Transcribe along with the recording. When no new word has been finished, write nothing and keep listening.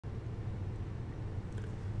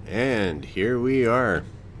And here we are,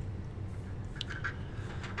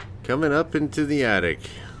 coming up into the attic.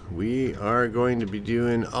 We are going to be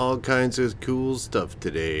doing all kinds of cool stuff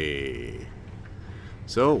today.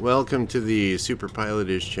 So welcome to the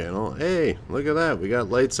superpilotish channel. Hey, look at that, we got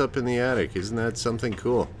lights up in the attic. Isn't that something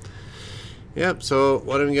cool? Yep, so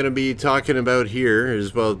what I'm going to be talking about here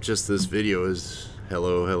is, well, just this video is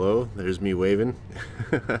hello, there's me waving.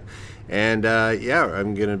 And yeah,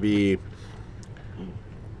 I'm going to be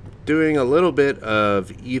doing a little bit of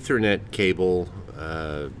Ethernet cable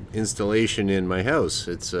installation in my house.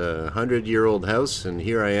 It's a 100-year-old house, and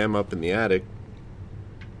here I am up in the attic,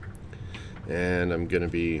 and I'm gonna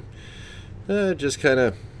be just kind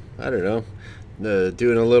of, I don't know,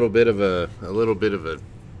 doing a little bit of a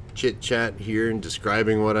chit chat here and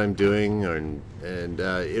describing what I'm doing, and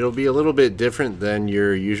it'll be a little bit different than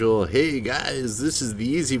your usual, hey guys, this is the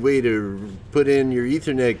easy way to put in your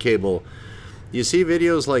Ethernet cable. You see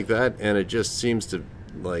videos like that and it just seems to,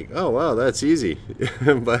 like, oh wow, that's easy.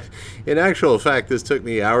 But in actual fact, this took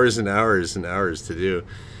me hours and hours and hours to do,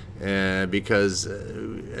 because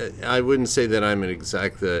I wouldn't say that I'm an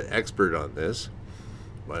exact expert on this,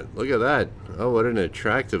 but look at that. Oh, what an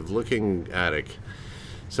attractive looking attic.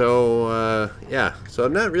 So yeah, so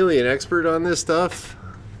I'm not really an expert on this stuff,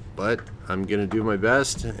 but I'm gonna do my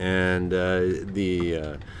best. And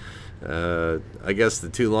I guess the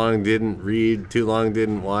too long didn't read, too long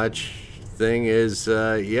didn't watch thing is,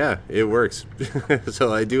 yeah, it works.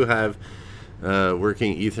 So I do have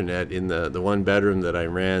working Ethernet in the one bedroom that I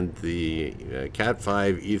ran the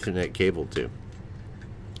Cat5 Ethernet cable to.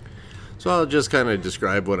 So I'll just kind of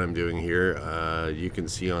describe what I'm doing here. You can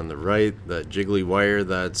see on the right that jiggly wire,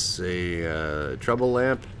 that's a trouble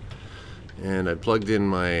lamp, and I plugged in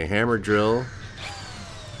my hammer drill.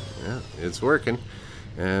 Yeah, it's working.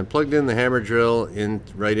 And plugged in the hammer drill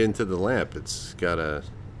right into the lamp. It's got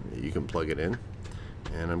you can plug it in.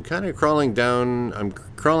 And I'm kind of crawling down. I'm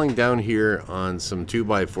crawling down here on some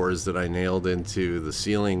 2x4s that I nailed into the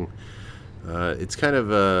ceiling. It's kind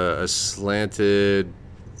of a slanted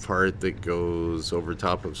part that goes over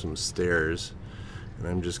top of some stairs. And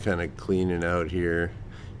I'm just kind of cleaning out here.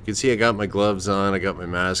 You can see I got my gloves on. I got my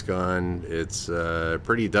mask on. It's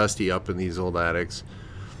pretty dusty up in these old attics.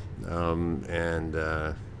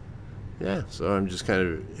 Yeah, so I'm just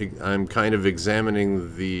kind of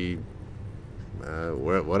examining the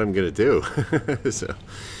what I'm gonna do.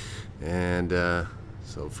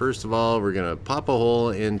 So first of all, we're gonna pop a hole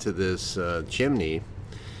into this chimney.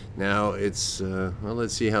 Now it's well,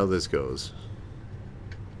 let's see how this goes.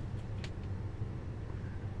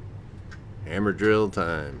 Hammer drill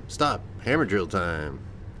time. Stop. Hammer drill time.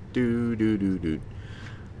 Do do do do.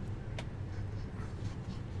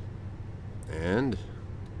 And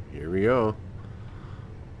here we go.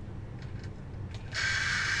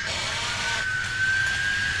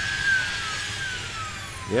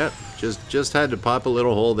 Yep, just had to pop a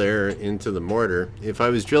little hole there into the mortar. If I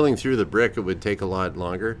was drilling through the brick, it would take a lot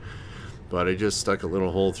longer, but I just stuck a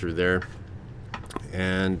little hole through there.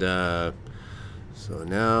 And so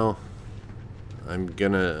now I'm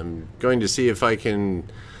going to see if I can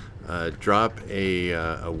drop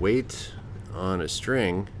a weight on a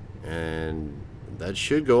string, and that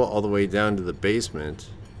should go all the way down to the basement.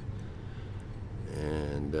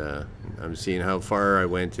 And I'm seeing how far I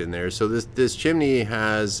went in there. So this chimney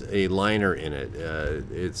has a liner in it.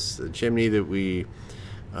 It's a chimney that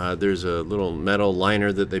there's a little metal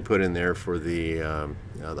liner that they put in there for the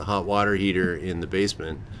hot water heater in the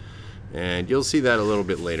basement, and you'll see that a little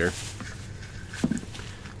bit later.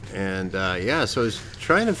 And yeah, so I was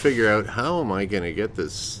trying to figure out, how am I going to get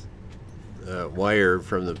this wire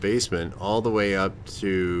from the basement all the way up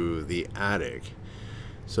to the attic.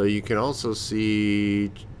 So you can also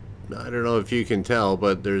see, I don't know if you can tell,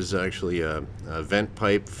 but there's actually a vent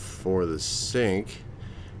pipe for the sink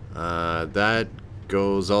that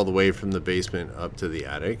goes all the way from the basement up to the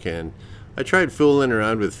attic. And I tried fooling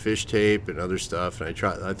around with fish tape and other stuff, and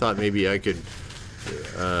I thought maybe I could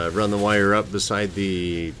run the wire up beside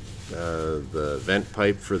the vent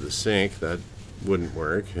pipe for the sink. That wouldn't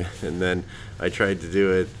work. And then I tried to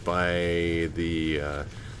do it by the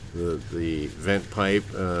vent pipe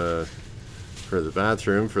for the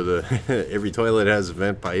bathroom. For the every toilet has a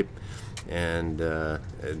vent pipe, and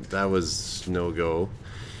that was no go.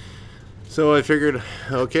 So I figured,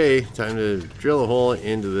 okay, time to drill a hole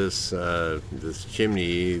into this this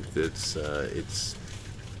chimney. That's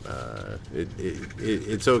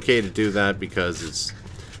it's okay to do that because it's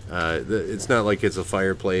not like it's a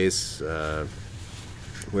fireplace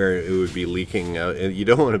where it would be leaking out. You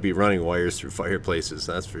don't want to be running wires through fireplaces,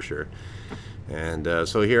 that's for sure. And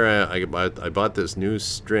so here I bought this new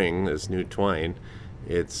string, this new twine.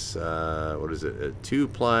 It's what is it, a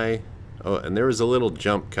 2-ply. Oh, and there was a little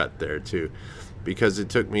jump cut there too, because it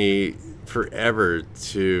took me forever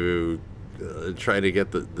to try to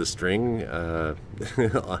get the string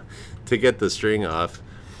to get the string off.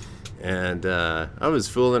 And I was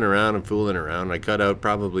fooling around and fooling around. I cut out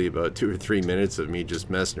probably about 2 or 3 minutes of me just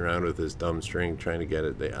messing around with this dumb string trying to get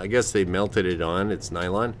it. I guess they melted it on. It's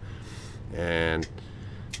nylon. And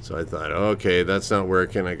so I thought, okay, that's not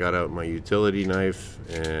working. I got out my utility knife,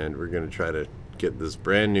 and we're going to try to get this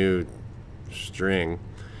brand new string.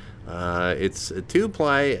 It's a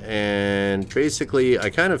 2-ply, and basically I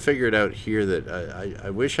kind of figured out here that I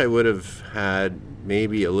wish I would have had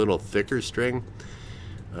maybe a little thicker string,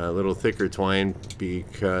 a little thicker twine,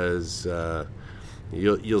 because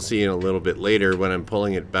you'll see in a little bit later when I'm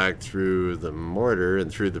pulling it back through the mortar and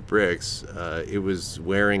through the bricks, it was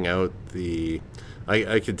wearing out the,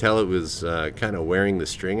 I could tell it was kind of wearing the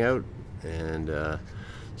string out, and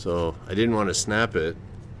so I didn't want to snap it.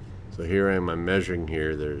 So here I'm measuring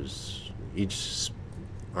here. There's each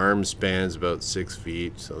arm spans about 6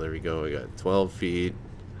 feet, so there we go. We got 12 feet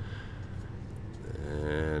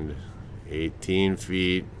and 18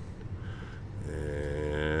 feet,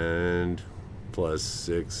 and plus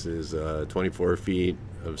 6 is 24 feet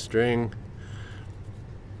of string.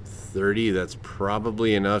 30, that's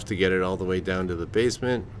probably enough to get it all the way down to the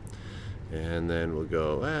basement. And then we'll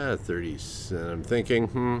go 30, and I'm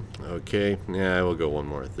thinking, okay, yeah, we'll go one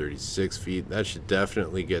more. 36 feet, that should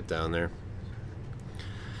definitely get down there.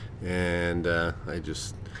 And I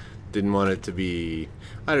just didn't want it to be,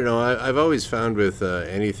 I don't know, I've always found with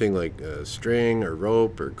anything like string or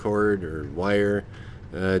rope or cord or wire,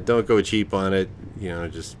 don't go cheap on it. You know,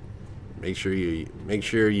 just make sure you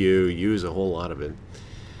use a whole lot of it.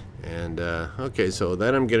 And okay, so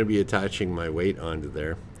then I'm going to be attaching my weight onto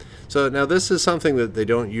there. So now this is something that they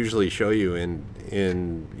don't usually show you in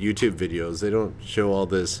YouTube videos. They don't show all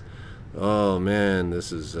this, oh man,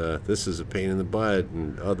 this is a pain in the butt,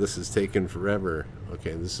 and oh, this is taking forever.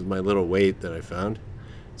 Okay, this is my little weight that I found.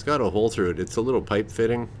 It's got a hole through it. It's a little pipe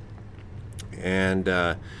fitting, and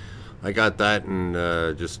I got that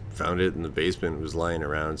and just found it in the basement. It was lying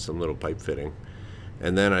around, some little pipe fitting.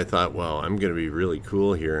 And then I thought, well, I'm gonna be really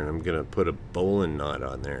cool here, and I'm gonna put a bowline knot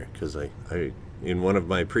on there, because I in one of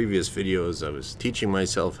my previous videos I was teaching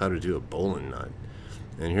myself how to do a bowline knot.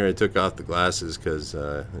 And here I took off the glasses because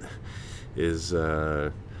it was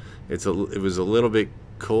a little bit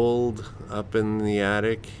cold up in the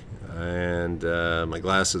attic, and my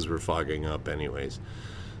glasses were fogging up anyways.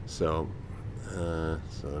 So now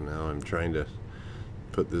I'm trying to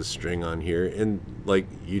put this string on here, and like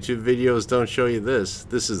YouTube videos don't show you this.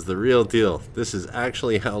 This is the real deal. This is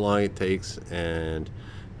actually how long it takes, and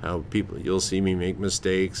how you'll see me make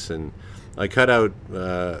mistakes, and I cut out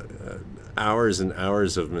hours and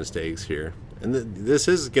hours of mistakes here. And this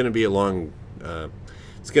is going to be a long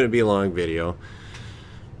it's going to be a long video,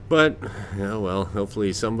 but yeah, well,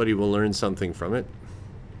 hopefully somebody will learn something from it.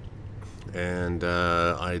 And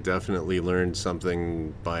I definitely learned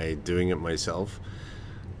something by doing it myself.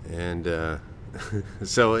 And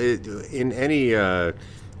so in any I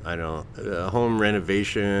don't know, home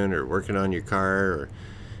renovation or working on your car or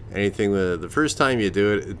anything, the first time you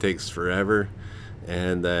do it, it takes forever,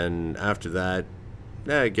 and then after that,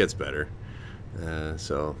 it gets better.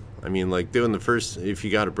 So I mean, like doing the first, if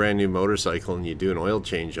you got a brand new motorcycle and you do an oil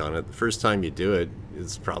change on it, the first time you do it,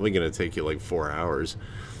 it's probably going to take you like 4 hours,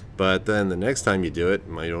 but then the next time you do it, it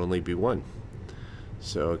might only be 1.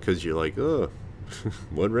 So because you're like, oh,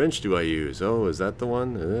 what wrench do I use? Oh, is that the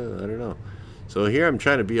one? I don't know. So here I'm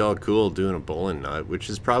trying to be all cool doing a bowline knot, which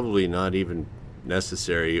is probably not even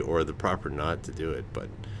necessary or the proper knot to do it, but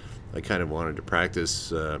I kind of wanted to practice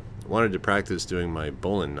doing my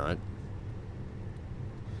bowline knot.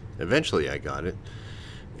 Eventually I got it,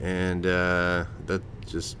 and that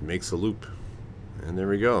just makes a loop, and there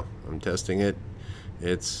we go. I'm testing it.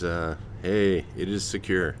 It's hey, it is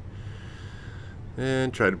secure.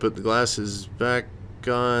 And try to put the glasses back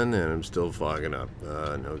on, and I'm still fogging up.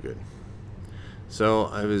 No good. So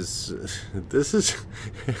I was, this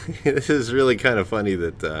is really kind of funny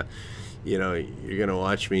that, you know, you're going to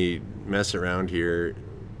watch me mess around here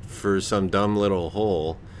for some dumb little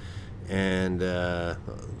hole. And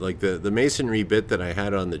like the masonry bit that I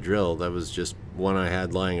had on the drill, that was just one I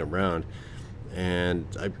had lying around. And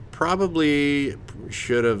I probably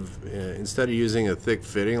should have, instead of using a thick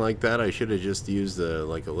fitting like that, I should have just used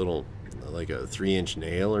like a 3-inch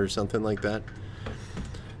nail or something like that.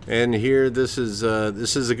 And here, this is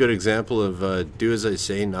a good example of do as I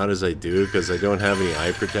say, not as I do, because I don't have any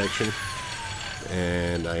eye protection.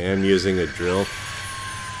 and I am using a drill.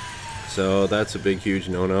 So that's a big, huge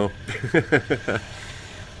no-no.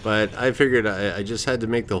 But I figured I just had to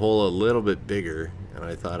make the hole a little bit bigger, and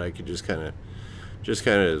I thought I could just kind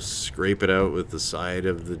of scrape it out with the side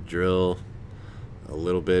of the drill a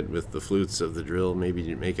little bit with the flutes of the drill,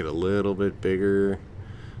 maybe make it a little bit bigger.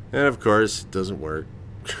 And of course it doesn't work.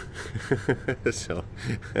 So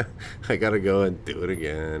I gotta go and do it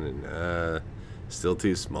again, and still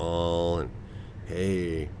too small. And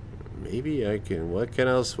hey, maybe I can, what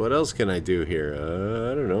else can I do here?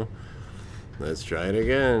 I don't know. Let's try it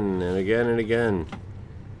again and again and again.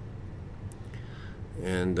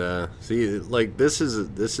 And see, like, this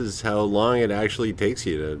is how long it actually takes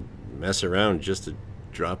you to mess around just to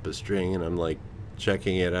drop a string. And I'm like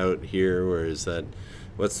checking it out here. Where is that?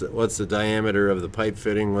 What's the diameter of the pipe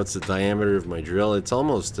fitting? What's the diameter of my drill? It's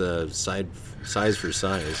almost size for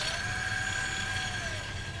size.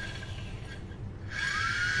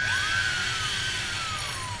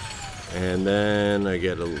 And then I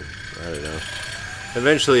get I don't know.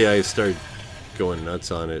 Eventually I start going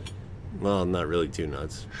nuts on it. Well, not really too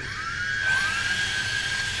nuts.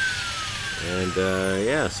 And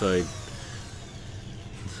yeah, so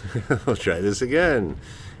I'll try this again.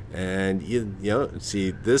 And you know,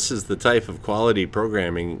 see, this is the type of quality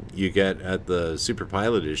programming you get at the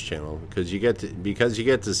superpilotish channel, because you get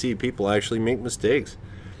to see people actually make mistakes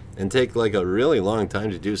and take like a really long time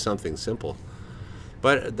to do something simple.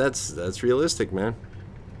 But that's realistic, man.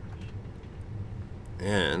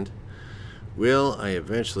 And will I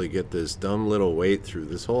eventually get this dumb little weight through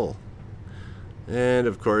this hole? And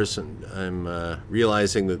of course, I'm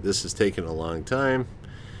realizing that this has taken a long time,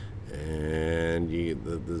 and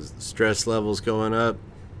the stress levels going up,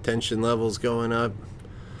 tension levels going up,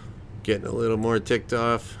 getting a little more ticked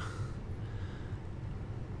off.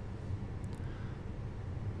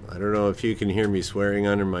 I don't know if you can hear me swearing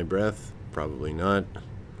under my breath. Probably not.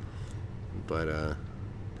 But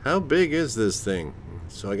how big is this thing?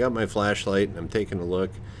 So I got my flashlight and I'm taking a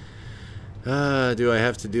look. Do I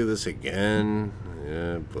have to do this again?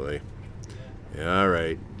 Yeah, boy. Yeah, all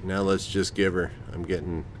right. Now let's just give her. I'm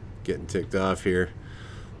getting ticked off here.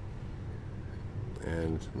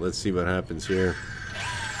 And let's see what happens here.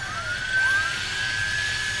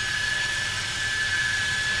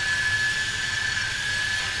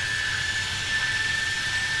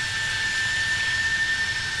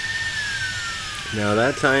 Now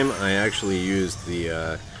that time I actually used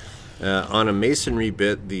the on a masonry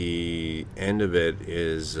bit, the end of it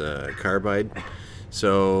is carbide.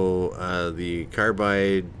 So the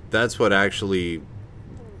carbide, that's what actually,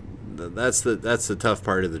 that's the tough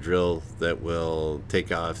part of the drill that will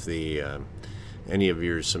take off the any of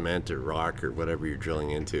your cement or rock or whatever you're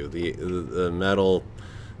drilling into. The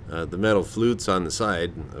metal flutes on the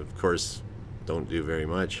side, of course, don't do very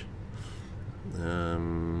much.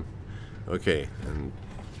 Okay, and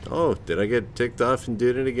oh, did I get ticked off and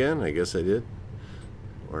did it again? I guess I did.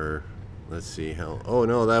 Or let's see how. Oh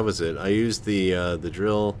no, that was it. I used the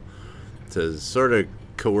drill to sort of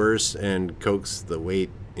coerce and coax the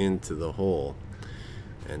weight into the hole.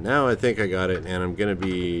 And now I think I got it, and I'm gonna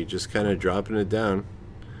be just kind of dropping it down,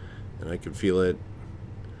 and I can feel it.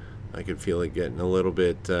 I can feel it getting a little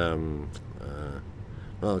bit, well,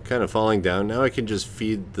 kind of falling down. Now I can just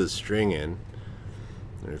feed the string in.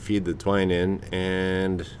 Or feed the twine in,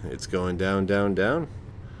 and it's going down, down, down.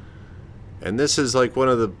 And this is like one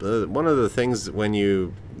of the things that when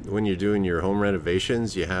you're doing your home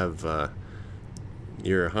renovations, you have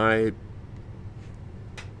your high.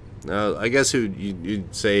 Now I guess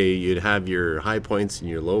you'd say you'd have your high points and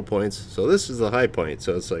your low points. So this is the high point.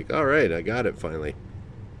 So it's like, all right, I got it finally.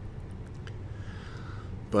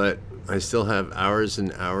 But I still have hours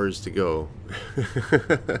and hours to go.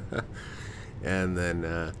 And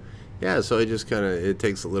then, yeah, so I just kind of, it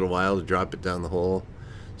takes a little while to drop it down the hole.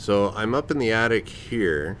 So I'm up in the attic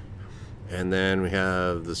here, and then we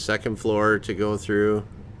have the second floor to go through,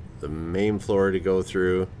 the main floor to go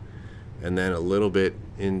through, and then a little bit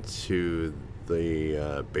into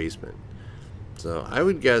the basement. So I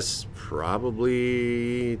would guess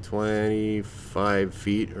probably 25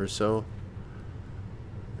 feet or so.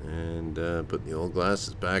 And put the old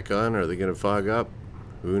glasses back on. Are they going to fog up?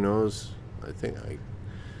 Who knows? I think I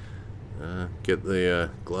get the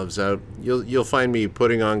gloves out. You'll find me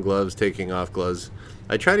putting on gloves, taking off gloves.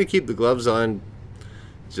 I try to keep the gloves on,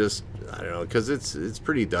 just, I don't know, because it's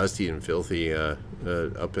pretty dusty and filthy up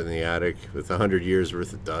in the attic with 100 years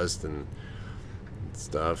worth of dust and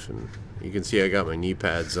stuff. And you can see I got my knee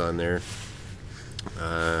pads on there.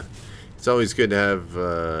 It's always good to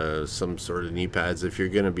have some sort of knee pads if you're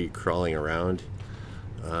going to be crawling around.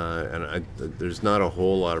 and there's not a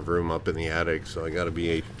whole lot of room up in the attic, so I got to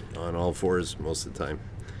be on all fours most of the time.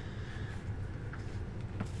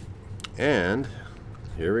 And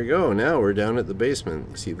here we go. Now we're down at the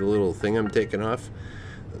basement. See the little thing I'm taking off?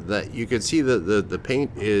 That you can see the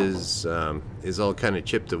paint is all kind of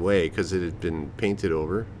chipped away because it had been painted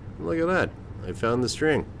over. Look at that. I found the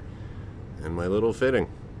string and my little fitting.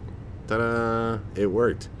 Ta-da! It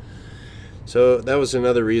worked. So that was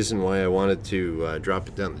another reason why I wanted to drop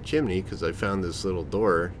it down the chimney, because I found this little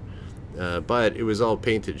door, but it was all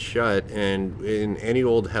painted shut. And in any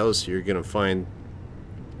old house, you're gonna find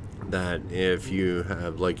that if you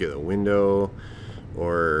have like a window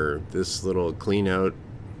or this little clean out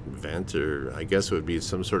vent, or I guess it would be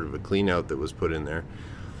some sort of a clean out that was put in there,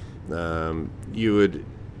 you would,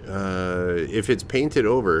 if it's painted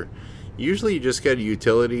over, usually you just get a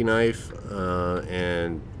utility knife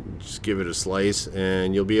and just give it a slice,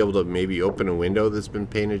 and you'll be able to maybe open a window that's been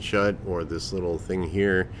painted shut. Or this little thing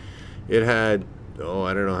here, it had, oh,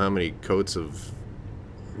 I don't know how many coats of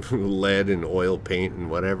lead and oil paint and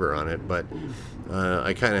whatever on it, but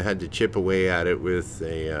I kind of had to chip away at it with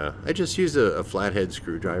a I just used a flathead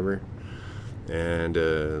screwdriver and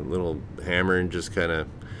a little hammer and just kind of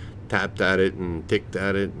tapped at it and ticked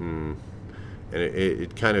at it, and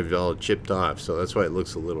it kind of all chipped off, so that's why it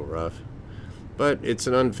looks a little rough. But it's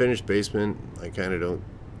an unfinished basement. I kind of don't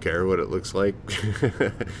care what it looks like.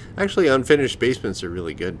 Actually, unfinished basements are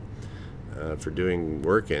really good for doing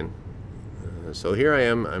work in. So here I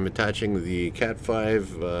am. I'm attaching the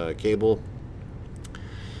Cat5 cable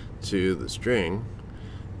to the string,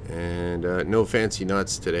 and no fancy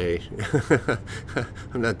knots today.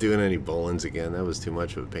 I'm not doing any bowlines again. That was too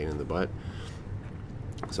much of a pain in the butt.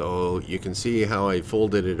 So you can see how I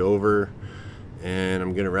folded it over, and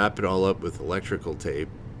I'm going to wrap it all up with electrical tape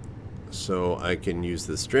so I can use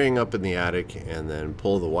the string up in the attic and then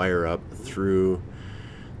pull the wire up through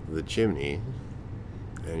the chimney.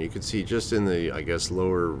 And you can see just in the, I guess,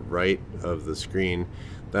 lower right of the screen,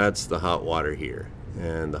 that's the hot water heater.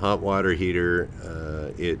 And the hot water heater,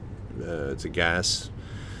 it's a gas,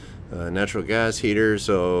 natural gas heater,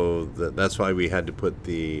 so that's why we had to put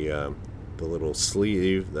the little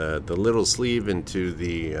sleeve, the little sleeve into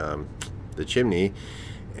the chimney,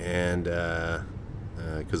 and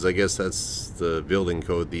because I guess that's the building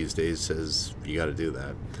code these days, says you got to do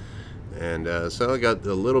that. And so I got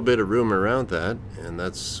a little bit of room around that, and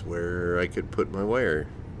that's where I could put my wire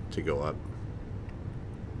to go up.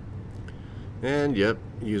 And yep,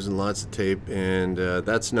 using lots of tape. And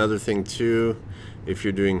that's another thing too, if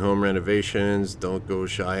you're doing home renovations, don't go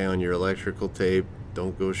shy on your electrical tape.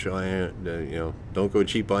 Don't go shy, don't go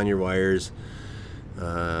cheap on your wires.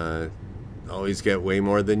 Always get way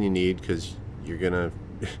more than you need, because you're gonna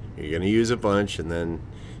use a bunch, and then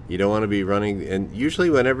you don't want to be running. And usually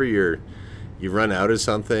whenever you run out of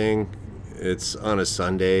something, it's on a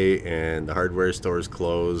Sunday and the hardware store is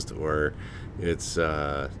closed, or it's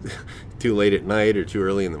too late at night or too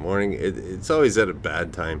early in the morning. It's always at a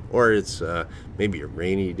bad time, or it's maybe a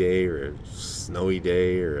rainy day or a snowy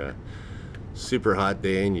day or a super hot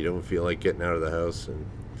day and you don't feel like getting out of the house. And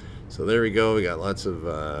so there we go. We got lots of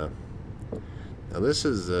now this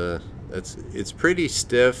is it's pretty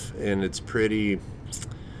stiff, and it's pretty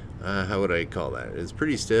how would I call that? It's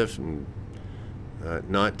pretty stiff and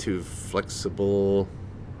not too flexible,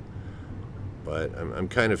 but I'm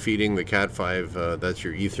kind of feeding the Cat5, that's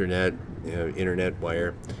your Ethernet, internet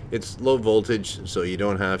wire. It's low voltage, so you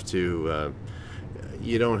don't have to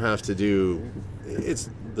do, it's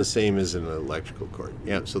the same as an electrical cord.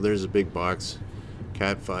 Yeah, so there's a big box,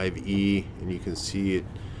 Cat5e, and you can see it,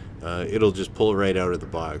 it'll just pull right out of the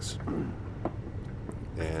box.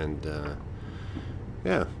 And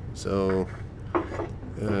yeah, so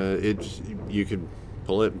you could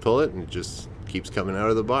pull it and pull it, and it just keeps coming out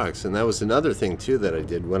of the box. And that was another thing too that I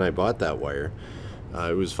did when I bought that wire.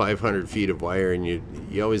 It was 500 feet of wire, and you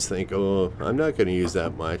always think, oh, I'm not going to use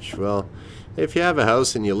that much. Well, if you have a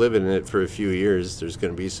house and you live in it for a few years, there's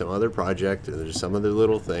going to be some other project, or there's some other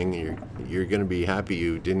little thing. You're going to be happy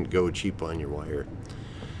you didn't go cheap on your wire.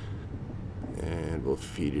 And we'll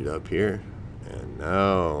feed it up here. And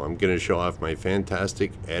now I'm going to show off my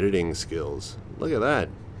fantastic editing skills. Look at that.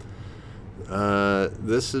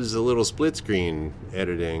 This is a little split screen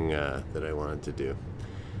editing that I wanted to do.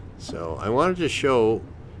 So I wanted to show,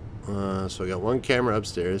 so I got one camera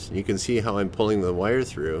upstairs, and you can see how I'm pulling the wire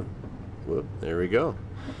through. Whoop, there we go.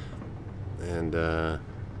 And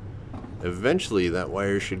eventually that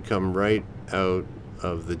wire should come right out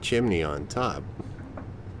of the chimney on top,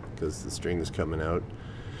 because the string is coming out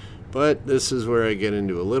But this is where I get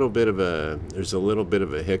into a little bit of there's a little bit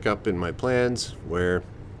of a hiccup in my plans where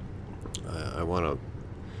I want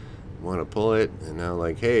to pull it, and now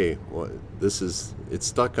like, hey, it's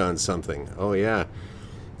stuck on something. Oh yeah.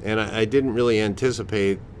 And I didn't really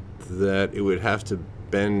anticipate that it would have to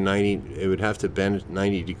bend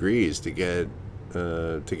 90 degrees to get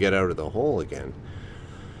out of the hole again.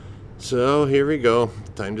 So here we go.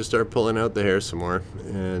 Time to start pulling out the hair some more.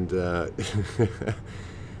 And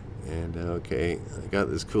and okay, I got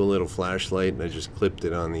this cool little flashlight, and I just clipped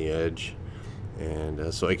it on the edge,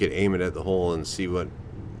 and so I could aim it at the hole and see what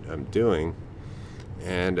I'm doing.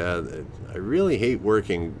 And I really hate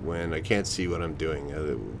working when I can't see what I'm doing.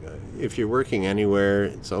 If you're working anywhere,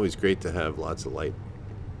 it's always great to have lots of light.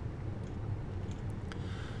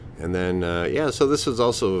 And then, yeah, so this was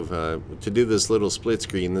also, to do this little split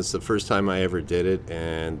screen, this is the first time I ever did it.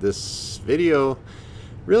 And this video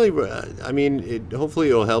really, I mean, hopefully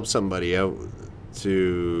it'll help somebody out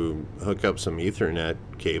to hook up some Ethernet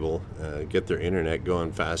cable, get their internet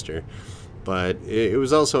going faster. But it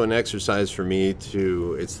was also an exercise for me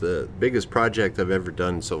to, it's the biggest project I've ever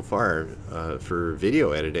done so far for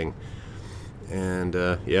video editing. And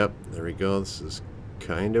yep, there we go. This is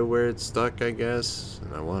kind of where it's stuck, I guess.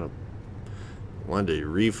 And I wanted to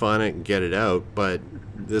reef on it and get it out, but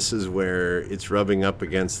this is where it's rubbing up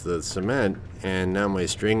against the cement, and now my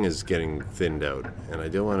string is getting thinned out. And I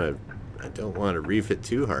don't want to reef it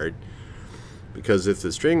too hard, because if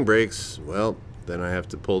the string breaks, well, then I have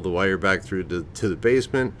to pull the wire back through to the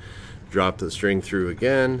basement, drop the string through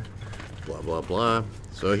again, blah, blah, blah.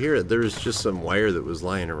 So here, there's just some wire that was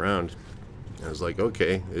lying around. I was like,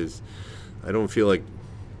 okay, I don't feel like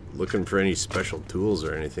looking for any special tools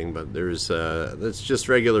or anything, but that's just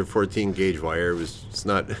regular 14 gauge wire. It's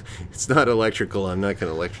not electrical. I'm not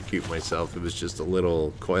going to electrocute myself. It was just a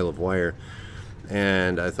little coil of wire.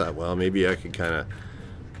 And I thought, well, maybe I could kind of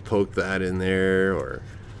poke that in there, or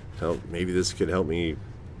maybe this could help me.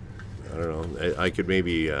 I don't know. I could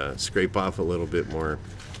maybe scrape off a little bit more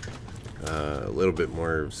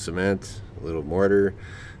cement, a little mortar,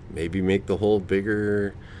 maybe make the hole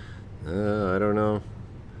bigger. I don't know.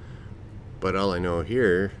 But all I know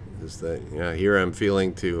here is that, yeah, here I'm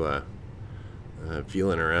feeling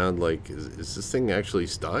around like, is this thing actually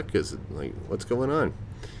stuck? Is it like, what's going on?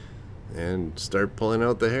 And start pulling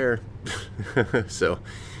out the hair. So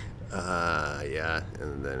yeah,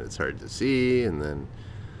 and then it's hard to see, and then,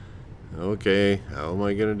 okay, how am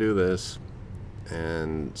I gonna do this?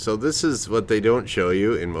 And so this is what they don't show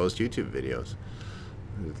you in most YouTube videos.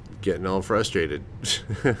 Getting all frustrated.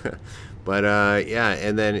 But yeah,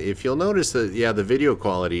 and then if you'll notice that, yeah, the video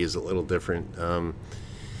quality is a little different.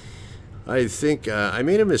 I think I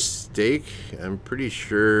made a mistake. I'm pretty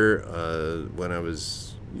sure when I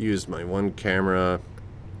used my one camera,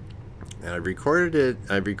 and I recorded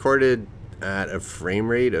at a frame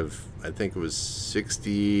rate of, I think it was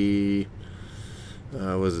 60.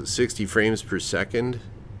 Was it 60 frames per second?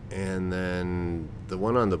 And then the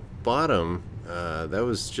one on the bottom, that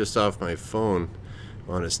was just off my phone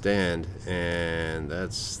on a stand, and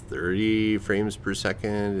that's 30 frames per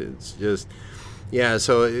second. It's just, yeah,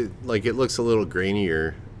 so it looks a little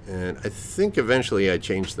grainier, and I think eventually I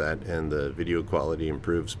changed that and the video quality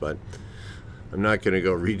improves, but I'm not going to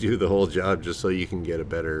go redo the whole job just so you can get a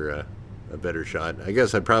better shot. I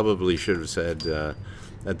guess I probably should have said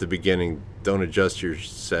at the beginning, don't adjust your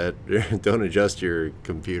set, don't adjust your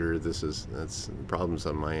computer. That's problems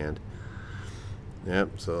on my end.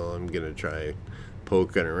 Yep, so I'm going to try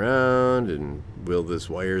poking around, and will this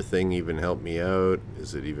wire thing even help me out?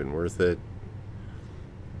 Is it even worth it?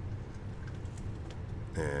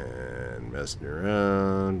 And messing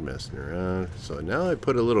around. So now I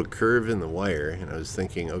put a little curve in the wire, and I was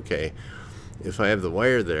thinking, okay, if I have the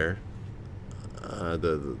wire there,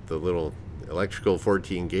 the little electrical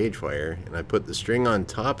 14 gauge wire, and I put the string on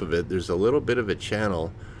top of it, there's a little bit of a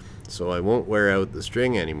channel, so I won't wear out the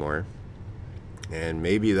string anymore. And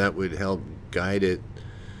maybe that would help guide it,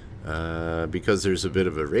 because there's a bit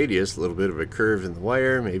of a radius, a little bit of a curve in the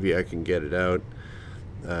wire. Maybe I can get it out,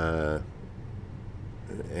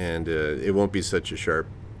 and it won't be such a sharp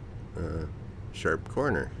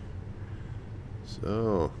corner.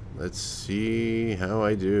 So let's see how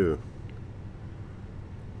I do.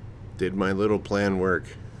 Did my little plan work?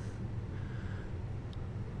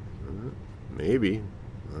 Maybe.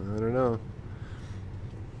 I don't know.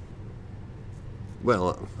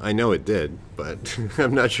 Well, I know it did, but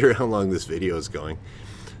I'm not sure how long this video is going.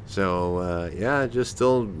 So, yeah, just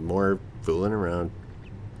still more fooling around.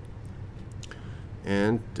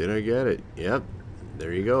 And did I get it? Yep,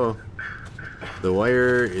 there you go. the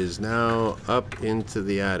wire is now up into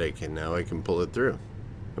the attic, and now I can pull it through.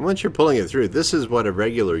 And once you're pulling it through, this is what a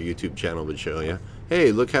regular YouTube channel would show you.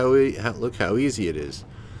 Hey, look how easy it is.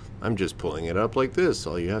 I'm just pulling it up like this.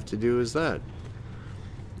 All you have to do is that.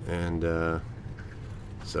 And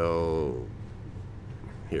so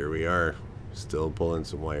here we are, still pulling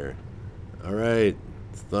some wire. All right,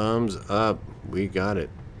 thumbs up. We got it.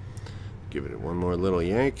 Give it one more little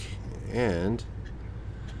yank and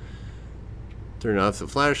turn off the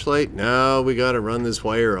flashlight. Now we got to run this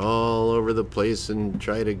wire all over the place and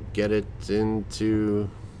try to get it into...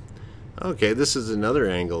 Okay, this is another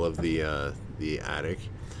angle of the attic.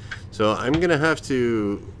 So I'm gonna have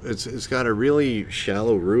to... It's got a really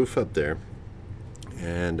shallow roof up there,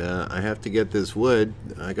 and I have to get this wood.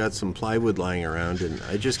 I got some plywood lying around, and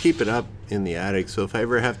I just keep it up in the attic. So if I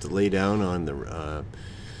ever have to lay down on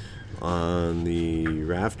the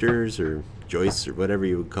rafters or joists or whatever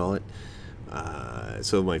you would call it,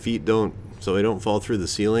 so my feet don't, so I don't fall through the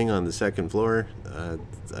ceiling on the second floor,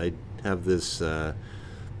 I have this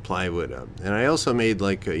plywood up. And I also made,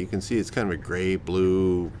 like, you can see it's kind of a gray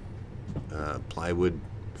blue plywood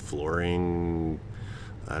flooring.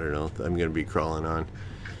 I don't know, I'm gonna be crawling on.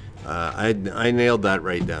 I nailed that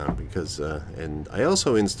right down because and I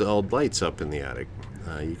also installed lights up in the attic.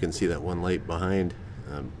 You can see that one light behind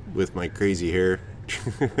with my crazy hair.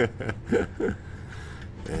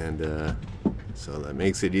 And so that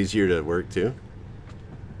makes it easier to work too.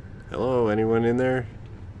 Hello, anyone in there?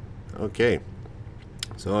 Okay,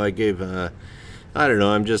 so I gave I don't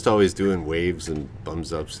know, I'm just always doing waves and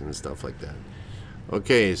thumbs ups and stuff like that.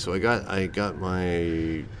 Okay, so I got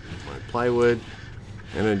my plywood,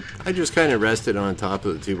 and I just kind of rested on top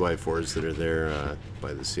of the 2x4s that are there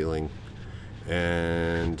by the ceiling,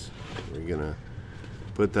 and we're gonna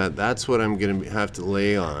put that's what I'm gonna have to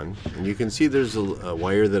lay on. And you can see there's a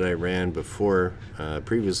wire that I ran before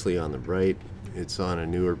previously on the right. It's on a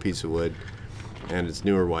newer piece of wood, and it's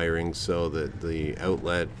newer wiring, so that the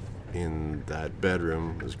outlet in that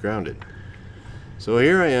bedroom was grounded. So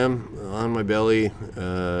here I am on my belly,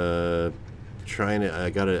 trying to,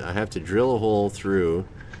 I have to drill a hole through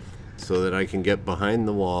so that I can get behind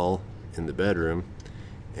the wall in the bedroom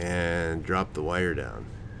and drop the wire down.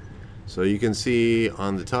 So you can see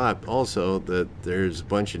on the top also that there's a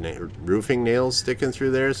bunch of roofing nails sticking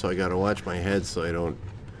through there, so I got to watch my head so I don't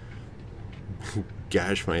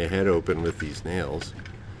gash my head open with these nails.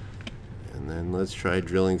 And then let's try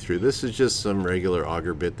drilling through. This is just some regular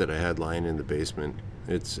auger bit that I had lying in the basement.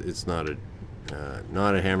 It's not a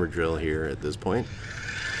hammer drill here at this point.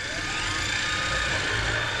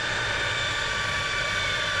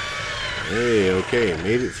 Hey, okay,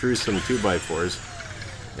 made it through some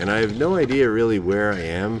 2x4s, and I have no idea really where I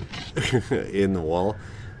am in the wall.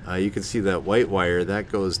 You can see that white wire that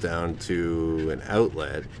goes down to an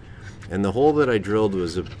outlet. And the hole that I drilled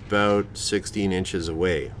was about 16 inches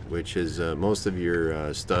away, which is most of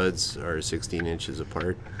your studs are 16 inches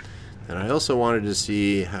apart. And I also wanted to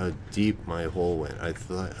see how deep my hole went.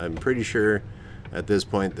 I'm pretty sure at this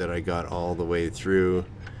point that I got all the way through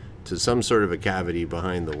to some sort of a cavity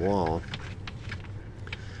behind the wall.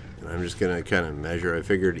 And I'm just gonna kind of measure. I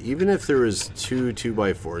figured even if there was two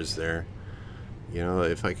 2x4s there, you know,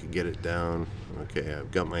 if I could get it down. Okay,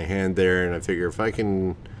 I've got my hand there, and I figure if I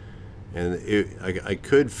can. And I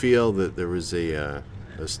could feel that there was a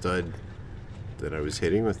stud that I was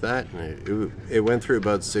hitting with that, and it went through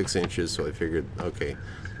about 6 inches, so I figured, okay,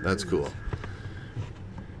 that's cool.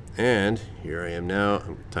 And here I am now,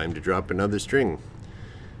 time to drop another string.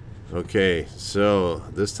 Okay, so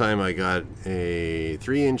this time I got a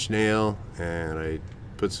 3-inch nail, and I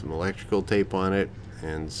put some electrical tape on it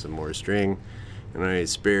and some more string, and I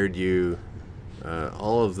spared you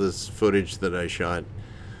all of this footage that I shot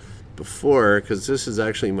before, because this is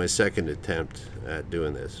actually my second attempt at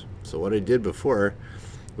doing this. So what I did before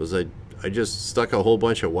was I just stuck a whole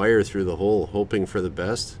bunch of wire through the hole, hoping for the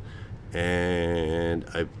best, and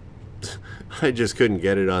I just couldn't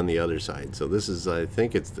get it on the other side. So this is, I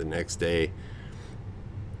think it's the next day,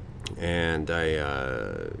 and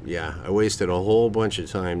yeah, I wasted a whole bunch of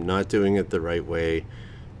time not doing it the right way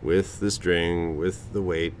with the string, with the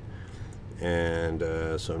weight. And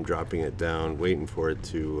so I'm dropping it down, waiting for it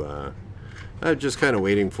to, just kind of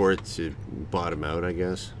waiting for it to bottom out, I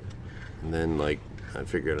guess. And then, like, I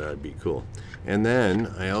figured that'd be cool. And then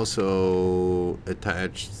I also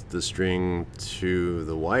attached the string to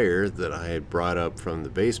the wire that I had brought up from the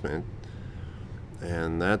basement.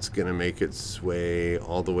 And that's going to make its way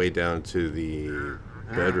all the way down to the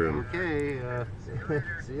bedroom. Okay,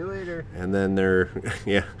 see you later. And then there,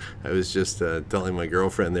 yeah, I was just telling my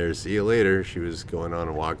girlfriend there, see you later. She was going on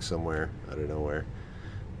a walk somewhere. I don't know where.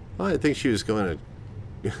 Well, I think she was going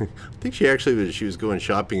to, I think she actually was, she was going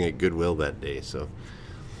shopping at Goodwill that day. So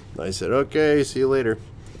I said, okay, see you later.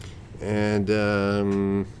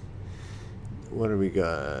 And what do we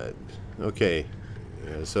got? Okay,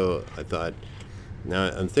 yeah, so I thought, now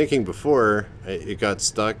I'm thinking before it got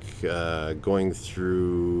stuck going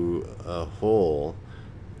through a hole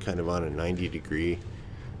kind of on a 90-degree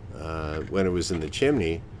when it was in the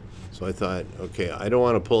chimney. So I thought, okay, I don't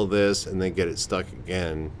want to pull this and then get it stuck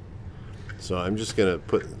again. So I'm just gonna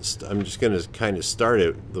kind of start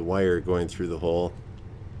it, the wire going through the hole,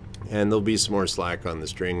 and there'll be some more slack on the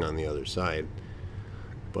string on the other side.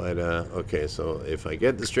 But okay, so if I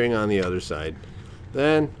get the string on the other side,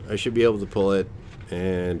 then I should be able to pull it,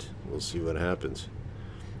 and we'll see what happens.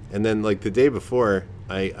 And then, like the day before,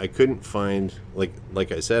 I couldn't find,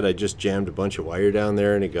 like I said, I just jammed a bunch of wire down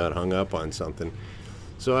there and it got hung up on something.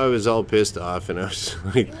 So I was all pissed off, and I was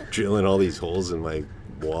like drilling all these holes in my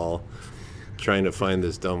wall trying to find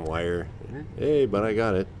this dumb wire. Hey, but I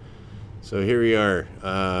got it. So here we are.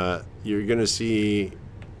 You're gonna see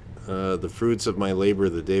the fruits of my labor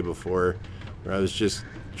the day before, where I was just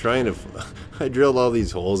trying to I drilled all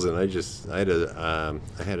these holes, and I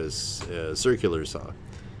had a circular saw,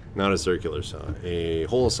 not a circular saw, a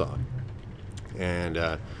hole saw, and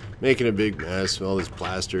making a big mess, all this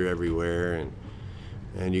plaster everywhere,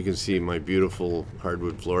 and you can see my beautiful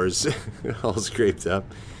hardwood floors all scraped up.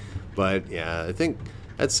 But yeah, I think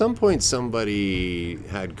at some point somebody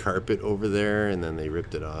had carpet over there and then they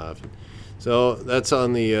ripped it off. So that's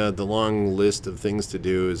on the long list of things to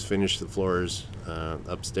do, is finish the floors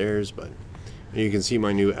upstairs. But you can see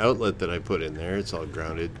my new outlet that I put in there. It's all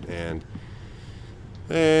grounded, and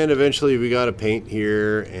eventually we got to paint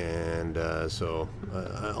here, and so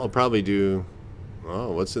I'll probably do.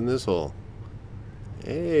 Oh, what's in this hole?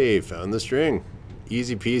 Hey, found the string.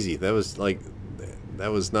 Easy peasy. That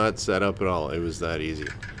was not set up at all. It was that easy.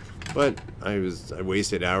 But I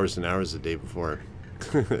wasted hours and hours the day before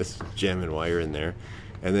jamming wire in there.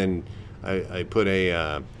 And then I put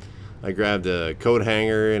I grabbed a coat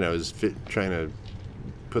hanger, and I was trying to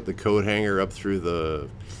put the coat hanger up through the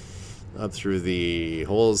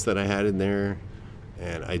holes that I had in there,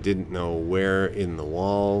 and I didn't know where in the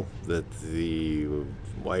wall that the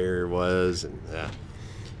wire was, and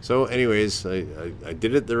so anyways, I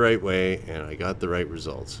did it the right way, and I got the right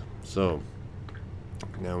results. So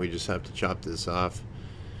now we just have to chop this off.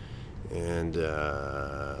 And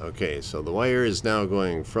okay, so the wire is now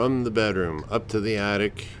going from the bedroom up to the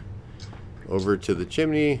attic, over to the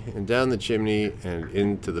chimney, and down the chimney, and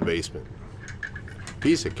into the basement.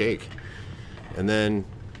 Piece of cake. And then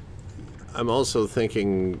I'm also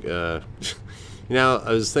thinking, now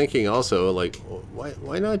I was thinking also, like,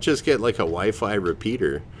 why not just get like a Wi-Fi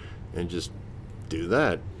repeater and just do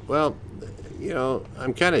that? Well, you know,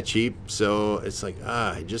 I'm kind of cheap, so it's like,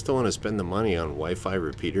 I just don't want to spend the money on Wi-Fi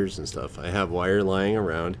repeaters and stuff. I have wire lying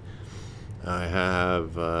around. I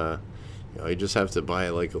have, you know, I just have to buy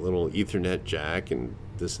like a little Ethernet jack and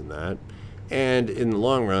this and that. And in the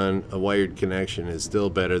long run, a wired connection is still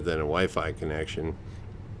better than a Wi-Fi connection.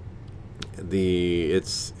 It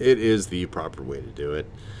is the proper way to do it.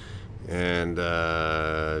 And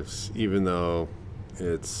even though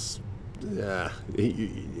it's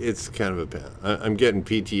kind of a pain. I'm getting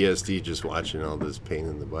PTSD just watching all this pain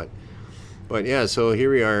in the butt. But yeah, so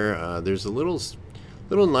here we are. There's a little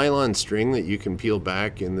nylon string that you can peel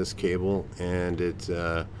back in this cable, and it's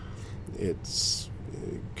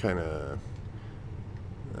kind of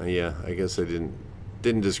yeah, I guess I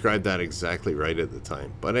didn't describe that exactly right at the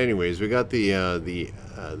time. But anyways, we got the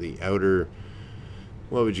outer,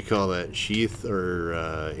 what would you call that, sheath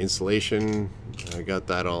or insulation. I got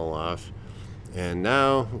that all off, and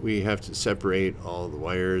now we have to separate all the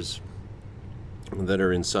wires that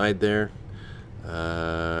are inside there,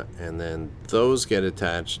 and then those get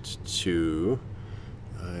attached to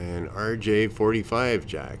an RJ45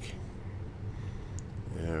 jack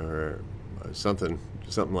or something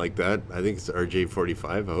like that. I think it's RJ45.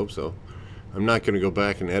 I hope so. I'm not going to go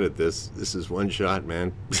back and edit this. This is one shot,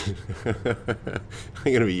 man. I'm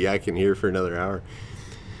going to be yakking here for another hour.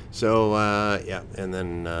 So, yeah, and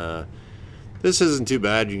then this isn't too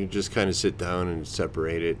bad. You can just kind of sit down and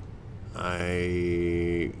separate it.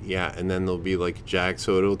 Yeah, and then there'll be like a jack,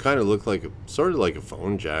 so it'll kind of look like sort of like a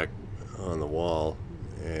phone jack on the wall.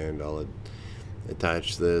 And I'll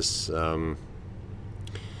attach this.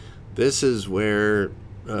 This is where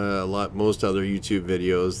most other YouTube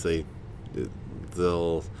videos,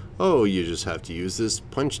 oh, you just have to use this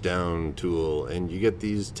punch down tool and you get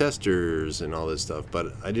these testers and all this stuff.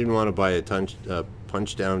 But I didn't want to buy a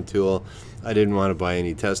punch down tool. I didn't want to buy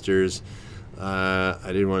any testers. I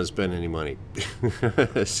didn't want to spend any money.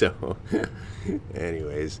 So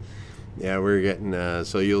anyways, yeah, we're getting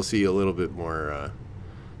so you'll see a little bit more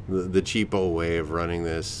the cheapo way of running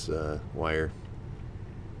this wire.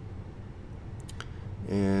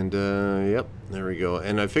 And yep, there we go.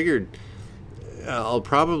 And I figured I'll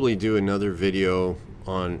probably do another video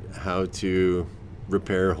on how to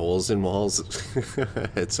repair holes in walls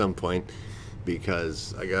at some point,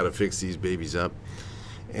 because I gotta fix these babies up.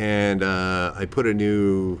 And I put a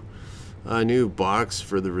new box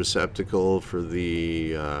for the receptacle for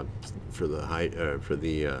the I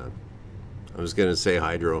was gonna say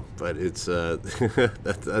hydro, but it's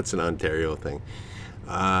that's an Ontario thing.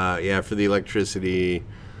 Yeah, for the electricity,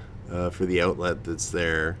 for the outlet that's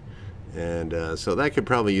there. And so that could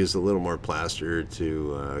probably use a little more plaster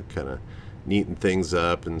to kind of neaten things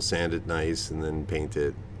up and sand it nice and then paint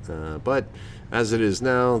it. But as it is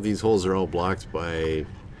now, these holes are all blocked by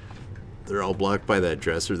that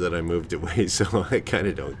dresser that I moved away, so I kind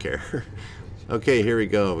of don't care. Okay, here we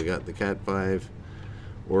go. We got the Cat5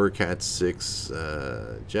 or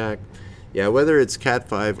Cat6 jack. Yeah, whether it's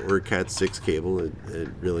Cat5 or Cat6 cable, it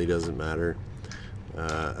really doesn't matter.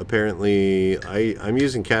 Apparently, I'm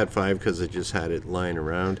using Cat5 because I just had it lying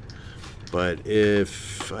around. But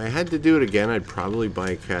if I had to do it again, I'd probably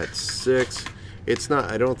buy Cat6. It's not,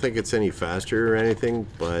 I don't think it's any faster or anything,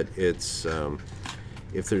 but it's,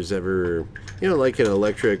 if there's ever, you know, like an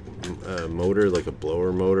electric motor, like a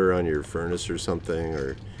blower motor on your furnace or something,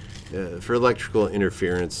 or for electrical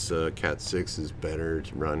interference, Cat6 is better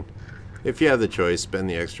to run. If you have the choice, spend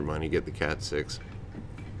the extra money, get the Cat6.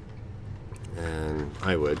 And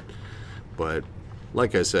I would, but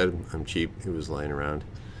like I said, I'm cheap. It was lying around.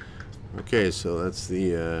 Okay, so that's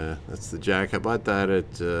the jack. I bought that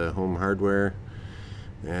at Home Hardware,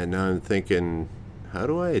 and now I'm thinking, how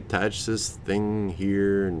do I attach this thing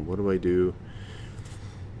here, and what do I do?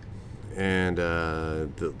 And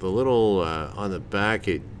the little on the back,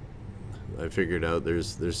 I figured out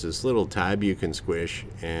there's this little tab you can squish,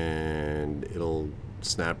 and it'll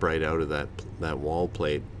snap right out of that wall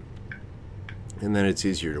plate. And then it's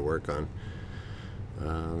easier to work on.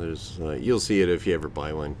 You'll see it if you ever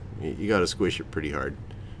buy one. You got to squish it pretty hard,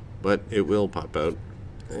 but it will pop out,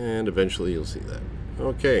 and eventually you'll see that.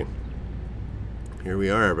 Okay, here we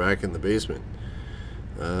are back in the basement.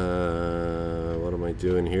 What am I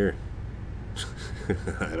doing here?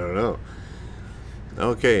 I don't know.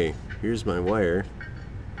 Okay, here's my wire,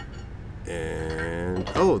 and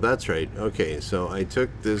oh, that's right. Okay, so I took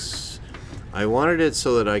this. I wanted it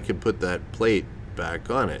so that I could put that plate back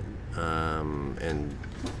on it, and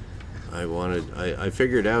I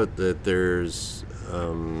figured out that there's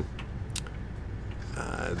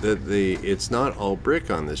it's not all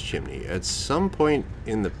brick on this chimney. At some point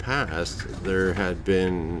in the past, there had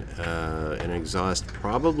been an exhaust,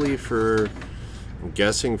 probably for, I'm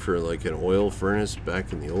guessing, for like an oil furnace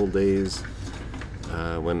back in the old days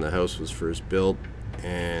when the house was first built,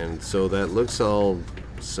 and so that looks all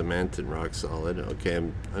cement and rock solid. Okay,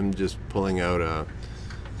 I'm just pulling out a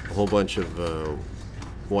whole bunch of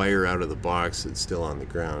wire out of the box that's still on the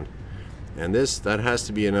ground, and that has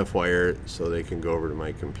to be enough wire so they can go over to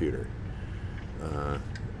my computer.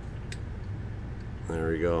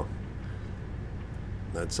 There we go.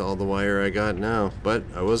 That's all the wire I got now, but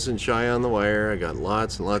I wasn't shy on the wire. I got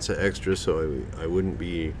lots and lots of extra, so I wouldn't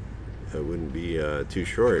be too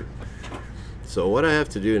short. So what I have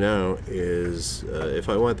to do now is, if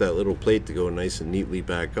I want that little plate to go nice and neatly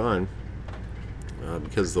back on,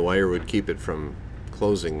 because the wire would keep it from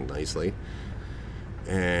closing nicely,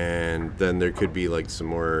 and then there could be like some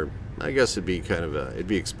more, I guess it'd be kind of it'd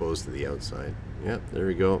be exposed to the outside. Yep, there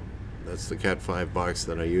we go. That's the Cat5 box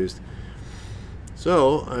that I used.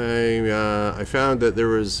 So I found that there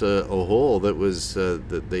was a hole that was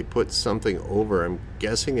that they put something over. I'm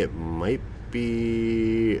guessing it might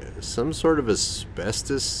be some sort of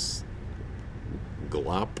asbestos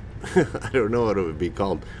glop. I don't know what it would be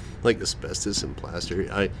called, like asbestos and plaster.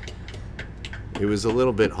 It was a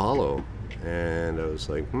little bit hollow, and I was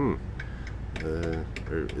like,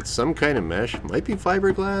 it's some kind of mesh. Might be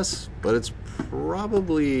fiberglass, but it's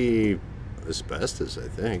probably asbestos, I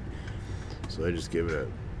think. So I just give it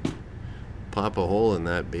pop a hole in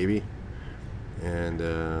that baby,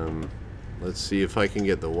 and let's see if I can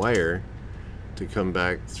get the wire to come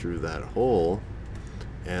back through that hole,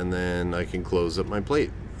 and then I can close up my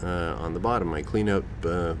plate on the bottom, my clean out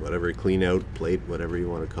plate, whatever you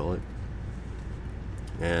want to call it.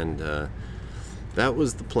 And that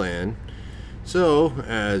was the plan. So,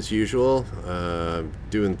 as usual,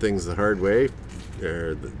 doing things the hard way,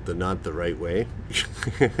 or the not the right way,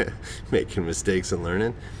 making mistakes and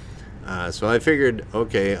learning. So I figured,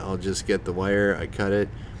 okay, I'll just get the wire, I cut it,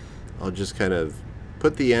 I'll just kind of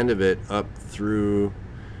put the end of it up through,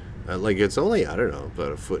 like it's only, I don't know,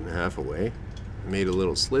 about 1.5 feet away. Made a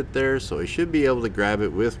little slit there, so I should be able to grab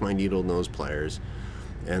it with my needle nose pliers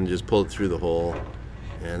and just pull it through the hole,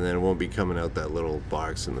 and then it won't be coming out that little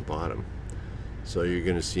box in the bottom. So you're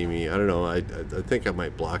gonna see me, I don't know, I think I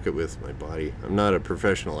might block it with my body. I'm not a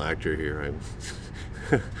professional actor here.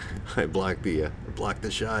 I block the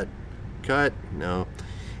shot. Cut. No.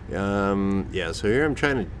 Yeah, so here I'm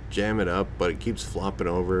trying to jam it up, but it keeps flopping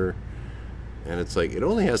over, and it's like it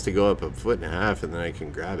only has to go up 1.5 feet and then I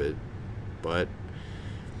can grab it. But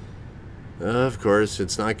of course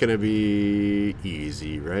it's not gonna be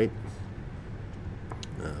easy, right?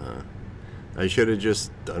 I should have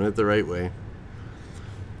just done it the right way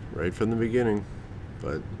right from the beginning,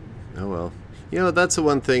 but oh well. You know, that's the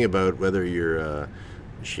one thing about whether you're a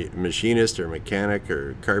machinist or mechanic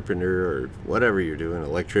or carpenter or whatever you're doing,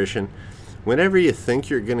 electrician, whenever you think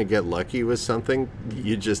you're gonna get lucky with something,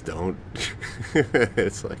 you just don't.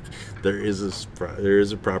 It's like there is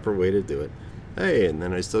a proper way to do it. Hey, and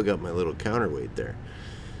then I still got my little counterweight there,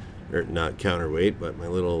 or not counterweight, but my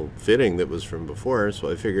little fitting that was from before.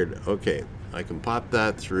 So I figured, okay, I can pop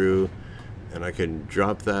that through and I can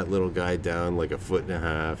drop that little guy down like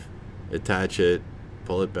 1.5 feet, attach it,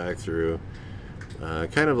 pull it back through,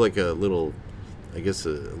 kind of like a little, I guess a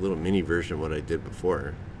little mini version of what I did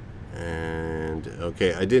before. And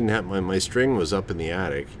okay, I didn't have my string was up in the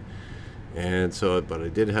attic, and so, but I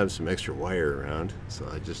did have some extra wire around, so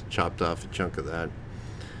I just chopped off a chunk of that,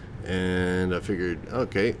 and I figured,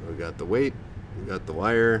 okay, we got the weight, we got the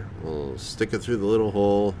wire, we'll stick it through the little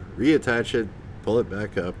hole, reattach it, pull it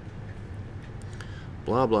back up,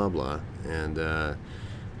 blah blah blah. And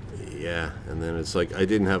yeah, and then it's like I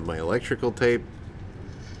didn't have my electrical tape,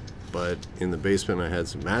 but in the basement I had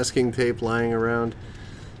some masking tape lying around,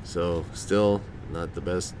 so still not the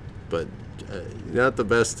best, but not the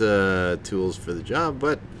best tools for the job,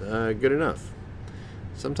 but good enough.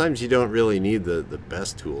 Sometimes you don't really need the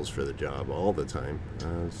best tools for the job all the time.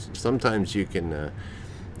 Sometimes you can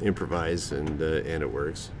improvise, and it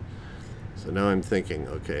works. So now I'm thinking,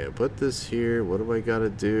 okay, I put this here, what do I gotta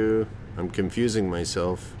do? I'm confusing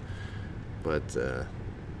myself, but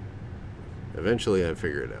eventually I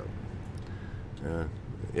figure it out.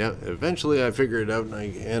 Yeah, eventually I figure it out,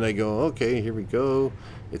 and I go, okay, here we go.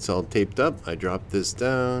 It's all taped up. I drop this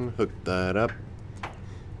down, hook that up.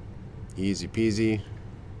 Easy peasy,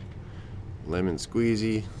 lemon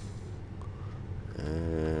squeezy,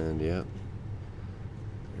 and yeah,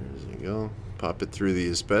 there you go. Pop it through the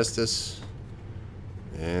asbestos,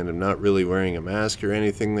 and I'm not really wearing a mask or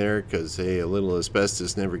anything there because, hey, a little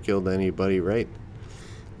asbestos never killed anybody, right?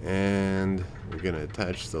 And we're gonna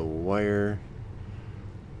attach the wire,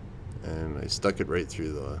 and I stuck it right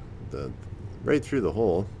through right through the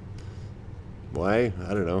hole. Why?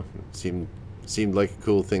 I don't know. It seemed like a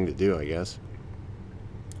cool thing to do, I guess.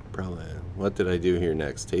 Probably. What did I do here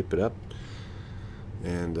next? Tape it up,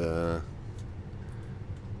 and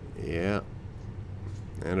yeah.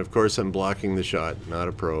 And of course I'm blocking the shot. Not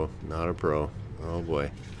a pro. Not a pro. Oh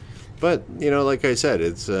boy. But you know, like I said,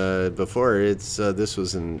 it's before. It's this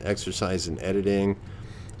was an exercise in editing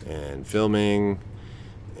and filming,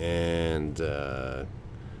 and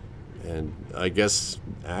I guess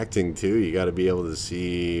acting too. You got to be able to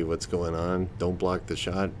see what's going on. Don't block the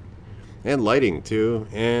shot, and lighting too.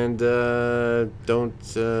 And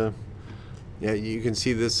don't. Yeah, you can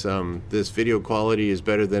see this. This video quality is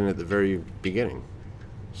better than at the very beginning.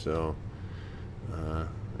 So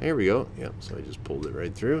here we go. Yep. So I just pulled it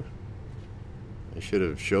right through. I should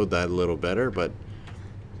have showed that a little better, but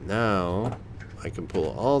now I can pull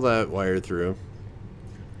all that wire through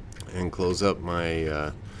and close up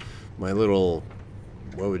my my little,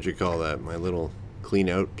 what would you call that? My little clean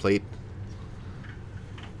out plate.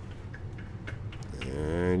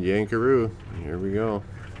 And yankaroo. Here we go.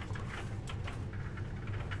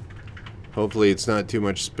 Hopefully it's not too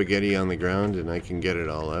much spaghetti on the ground and I can get it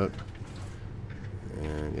all out.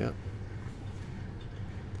 And yeah.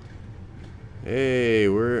 Hey,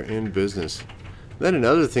 we're in business. Then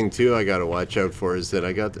another thing too I gotta watch out for is that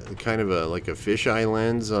I got kind of like a fisheye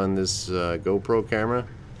lens on this GoPro camera.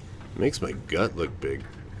 It makes my gut look big.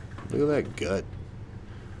 Look at that gut.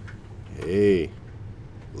 Hey,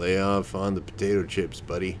 lay off on the potato chips,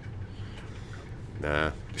 buddy.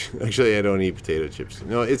 Nah, actually I don't eat potato chips.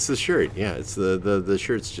 No, it's the shirt. Yeah, it's the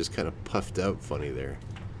shirt's just kind of puffed out funny there.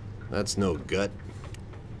 That's no gut.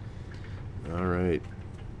 Alright.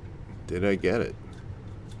 Did I get it?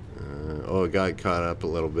 Oh, it got caught up a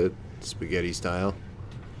little bit. Spaghetti style.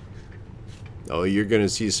 Oh, you're going to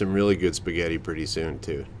see some really good spaghetti pretty soon,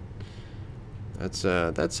 too. That's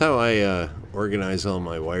how I organize all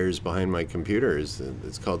my wires behind my computer.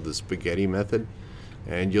 It's called the spaghetti method.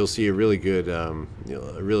 And you'll see a really good,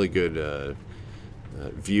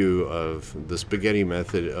 view of the spaghetti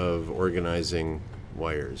method of organizing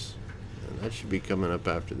wires. And that should be coming up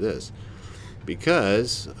after this,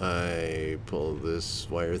 because I pull this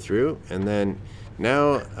wire through, and then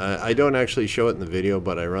now I don't actually show it in the video,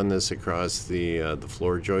 but I run this across the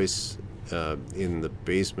floor joists in the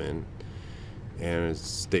basement and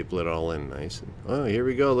staple it all in nice. Oh, here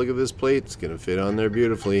we go. Look at this plate. It's gonna fit on there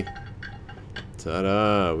beautifully.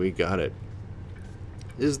 Ta-da! We got it.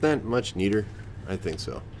 Isn't that much neater? I think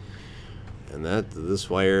so. And this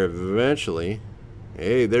wire eventually.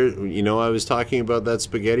 Hey, there, you know, I was talking about that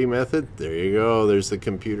spaghetti method. There you go. There's the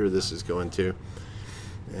computer this is going to.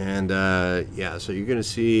 And yeah, so you're going to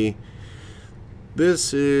see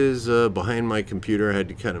this is behind my computer. I had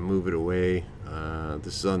to kind of move it away.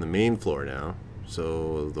 This is on the main floor now.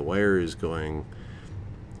 So the wire is going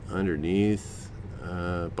underneath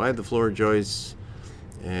by the floor joists.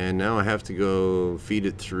 And now I have to go feed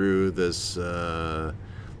it through this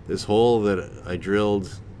this hole that I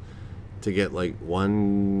drilled to get like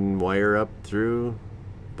one wire up through,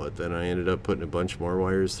 but then I ended up putting a bunch more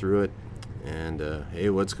wires through it. And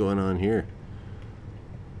hey, what's going on here?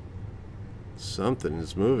 Something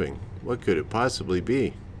is moving. What could it possibly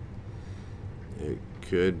be? It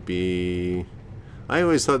could be,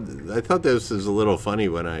 I thought this was a little funny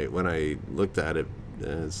when I looked at it.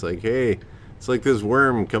 It's like, hey, it's like this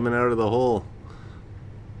worm coming out of the hole.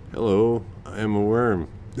 Hello, I am a worm.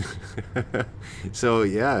 So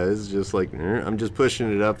yeah, it's just like, I'm just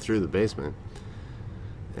pushing it up through the basement,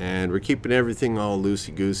 and we're keeping everything all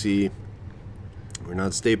loosey-goosey. We're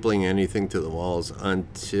not stapling anything to the walls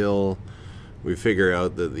until we figure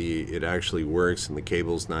out that it actually works and the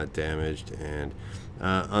cable's not damaged. And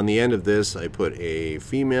on the end of this, I put a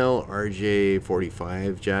female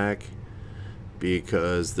RJ45 jack,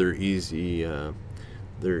 because they're easy.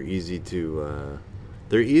 They're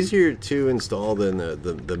easier to install than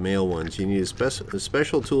the male ones. You need a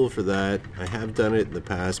special tool for that. I have done it in the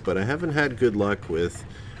past, but I haven't had good luck with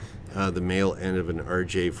the male end of an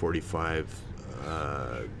RJ45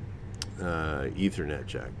 Ethernet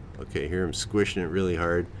jack. Okay, here I'm squishing it really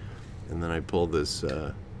hard, and then I pull this,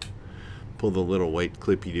 pull the little white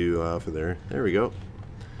clippy-doo off of there. There we go.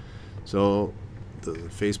 So the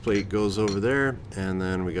faceplate goes over there, and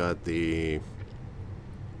then we got the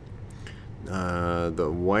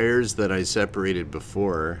wires that I separated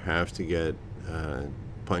before have to get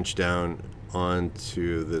punched down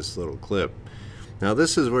onto this little clip. Now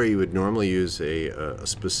this is where you would normally use a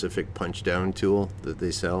specific punch down tool that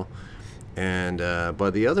they sell, and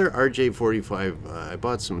but the other RJ45, I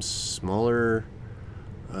bought some smaller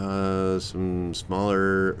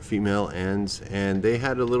female ends, and they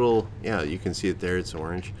had a little, yeah, you can see it there, it's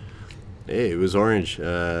orange. Hey, it was orange.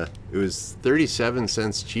 It was 37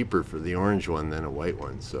 cents cheaper for the orange one than a white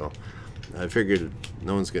one, so I figured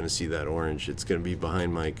no one's going to see that orange. It's going to be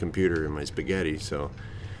behind my computer and my spaghetti, so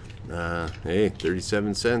hey,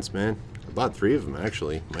 37 cents, man. I bought 3 of them,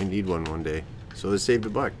 actually. Might need one day, so I saved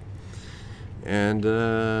 $1. And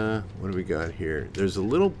what do we got here? There's a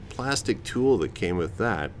little plastic tool that came with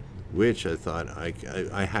that, which I thought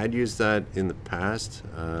I had used that in the past,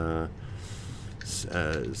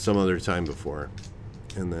 some other time before.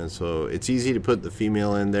 And then so it's easy to put the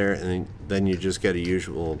female in there, and then you just get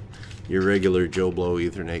your regular Joe Blow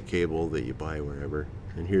Ethernet cable that you buy wherever.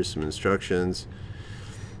 And here's some instructions.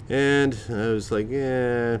 And I was like,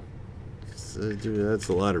 yeah, dude, that's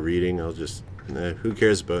a lot of reading. I'll just, who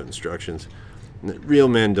cares about instructions? Real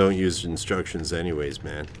men don't use instructions anyways,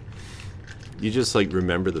 man. You just like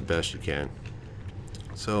remember the best you can.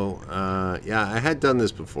 So yeah, I had done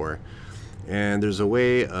this before, and there's a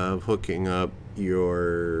way of hooking up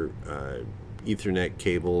your Ethernet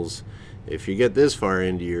cables. If you get this far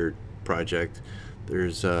into your project,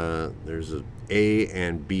 there's a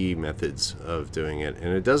and B methods of doing it,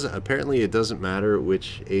 and apparently it doesn't matter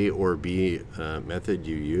which A or B method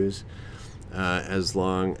you use, as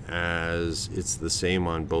long as it's the same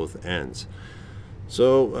on both ends.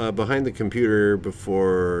 So behind the computer,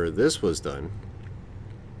 before this was done,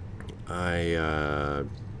 I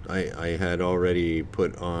had already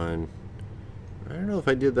put on, I don't know if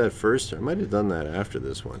I did that first, or I might have done that after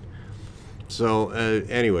this one. So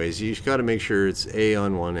anyways, you've got to make sure it's A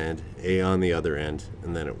on one end, A on the other end,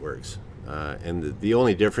 and then it works. And the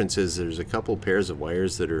only difference is there's a couple pairs of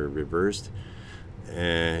wires that are reversed,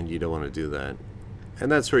 and you don't want to do that.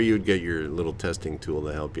 And that's where you would get your little testing tool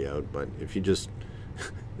to help you out. But if you just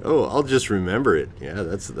oh, I'll just remember it. Yeah,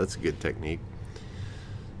 that's a good technique.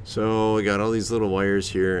 So I got all these little wires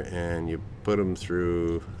here, and you put them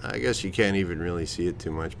through. I guess you can't even really see it too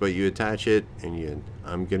much, but you attach it, and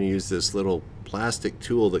I'm going to use this little plastic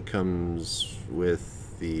tool that comes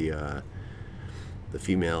with the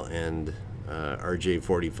female end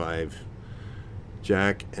RJ45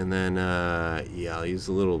 jack, and then yeah, I'll use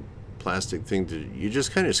a little plastic thing to, you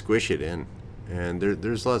just kind of squish it in, and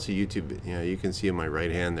there's lots of YouTube, you can see in my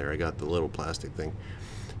right hand there I got the little plastic thing.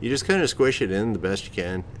 You just kind of squish it in the best you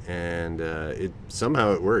can, and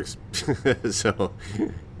somehow it works. So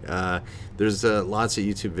there's lots of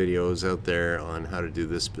YouTube videos out there on how to do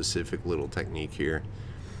this specific little technique here,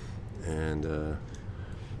 and I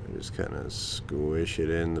just kind of squish it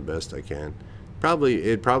in the best I can.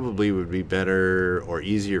 It probably would be better or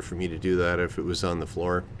easier for me to do that if it was on the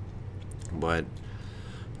floor, but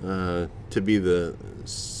to be the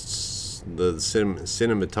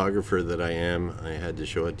cinematographer that I am, I had to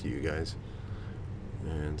show it to you guys,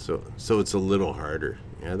 and so it's a little harder.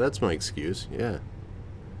 Yeah, that's my excuse. Yeah,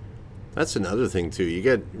 that's another thing too. You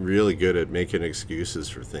get really good at making excuses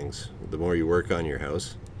for things the more you work on your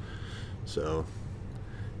house. So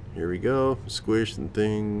here we go, squishing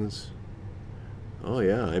things. Oh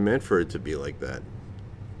yeah, I meant for it to be like that.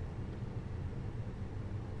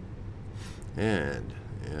 And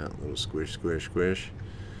yeah, a little squish, squish, squish.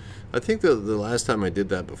 I think the last time I did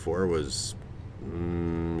that before was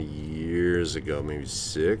years ago, maybe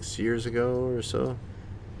 6 years ago or so.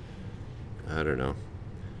 I don't know.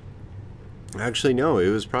 Actually, no, it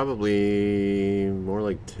was probably more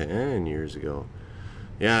like 10 years ago.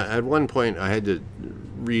 Yeah, at one point I had to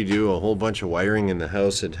redo a whole bunch of wiring in the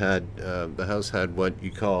house. The house had what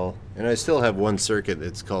you call, and I still have one circuit,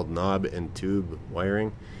 it's called knob and tube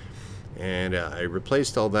wiring. And I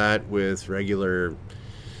replaced all that with regular,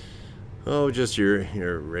 just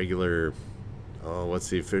your regular, what's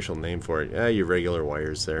the official name for it? Yeah, your regular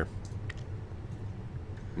wires there.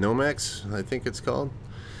 Nomex, I think it's called.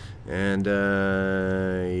 And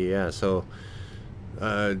yeah, so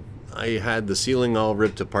I had the ceiling all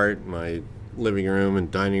ripped apart in my living room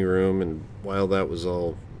and dining room, and while that was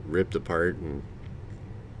all ripped apart, and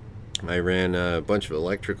I ran a bunch of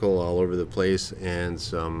electrical all over the place, and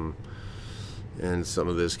some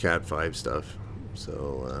of this Cat5 stuff.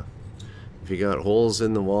 So if you got holes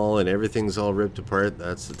in the wall and everything's all ripped apart,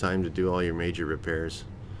 that's the time to do all your major repairs.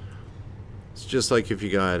 It's just like if you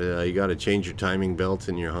got to change your timing belt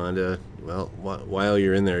in your Honda. Well, while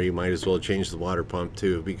you're in there, you might as well change the water pump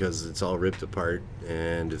too, because it's all ripped apart,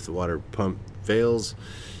 and if the water pump fails,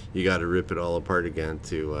 you got to rip it all apart again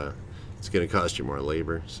to it's going to cost you more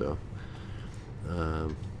labor. So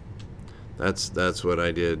that's what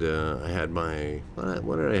I did. I had my,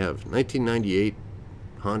 what did I have? 1998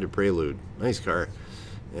 Honda Prelude, nice car,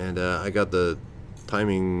 and I got the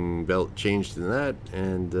timing belt changed in that,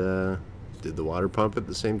 and did the water pump at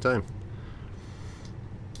the same time.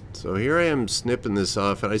 So here I am snipping this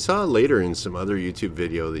off, and I saw later in some other YouTube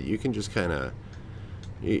video that you can just kind of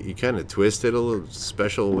you kind of twist it a little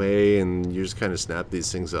special way, and you just kind of snap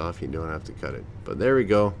these things off. You don't have to cut it. But there we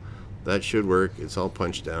go, that should work. It's all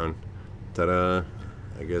punched down. Ta-da!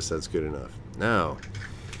 I guess that's good enough. Now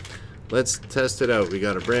let's test it out. We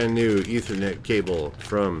got a brand new Ethernet cable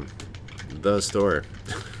from the store.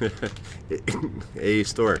 A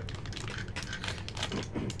store.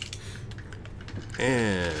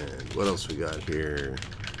 And what else we got here?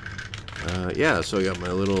 Yeah, so I got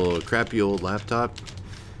my little crappy old laptop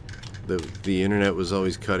that the internet was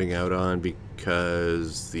always cutting out on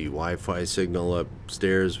because the Wi-Fi signal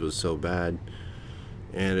upstairs was so bad.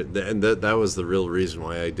 And that was the real reason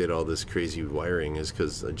why I did all this crazy wiring, is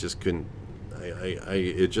because I just couldn't.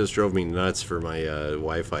 It just drove me nuts for my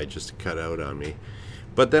Wi-Fi just to cut out on me.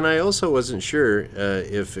 But then I also wasn't sure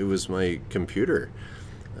if it was my computer,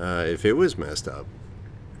 if it was messed up.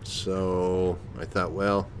 So I thought,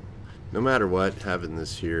 well, no matter what, having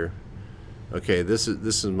this here. Okay, this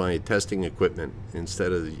is my testing equipment.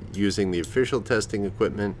 Instead of using the official testing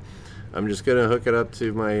equipment, I'm just gonna hook it up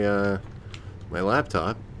to my my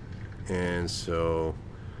laptop, and so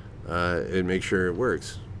and make sure it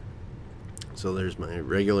works. So there's my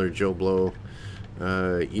regular Joe Blow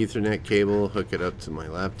Ethernet cable, hook it up to my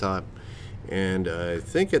laptop, and I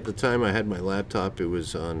think at the time I had my laptop, it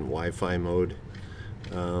was on Wi-Fi mode,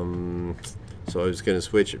 so I was going to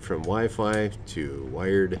switch it from Wi-Fi to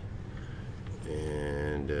wired.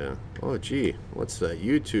 And oh gee, what's that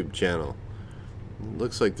YouTube channel?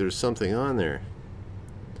 looks like there's something on there.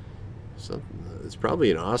 It's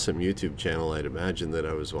probably an awesome YouTube channel, I'd imagine, that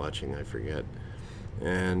I was watching. I forget.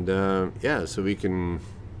 And yeah, so we can.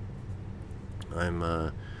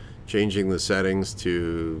 I'm changing the settings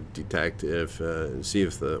to detect if see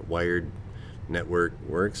if the wired network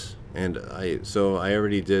works. And I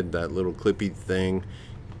already did that little clippy thing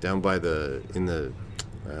down by the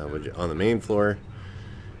on the main floor,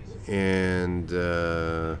 and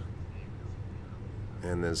then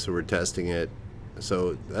so we're testing it.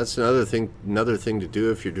 So that's another thing to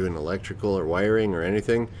do if you're doing electrical or wiring or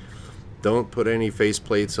anything. Don't put any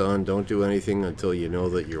faceplates on. Don't do anything until you know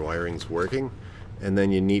that your wiring's working, and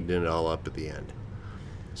then you neaten it all up at the end.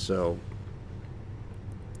 So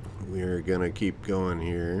we're gonna keep going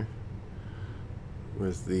here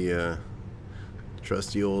with the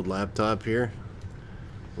trusty old laptop here.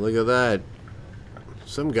 Look at that.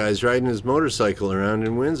 Some guy's riding his motorcycle around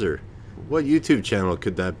in Windsor. What YouTube channel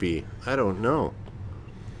could that be? I don't know.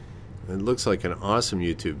 It looks like an awesome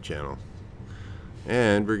YouTube channel.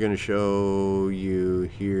 And we're going to show you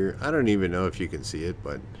here. I don't even know if you can see it,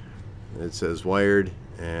 but it says wired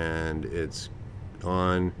and it's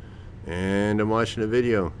on. And I'm watching a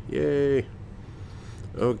video. Yay.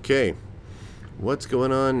 Okay. What's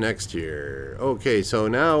going on next here? Okay, so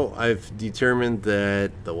now I've determined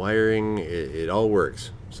that the wiring, it all works.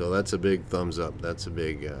 So that's a big thumbs up. That's a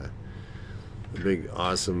big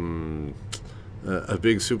awesome, a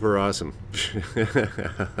big super awesome.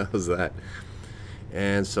 How's that?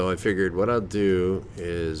 And so I figured what I'll do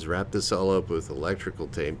is wrap this all up with electrical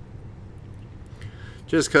tape.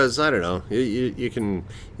 Just because, I don't know, you can,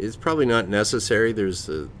 it's probably not necessary.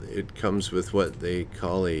 It comes with what they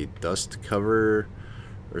call a dust cover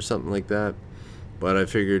or something like that. But I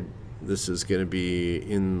figured this is going to be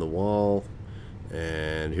in the wall,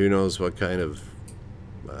 and who knows what kind of,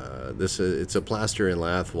 it's a plaster and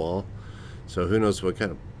lath wall. So who knows what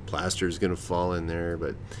kind of plaster is going to fall in there.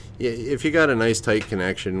 But yeah, if you got a nice tight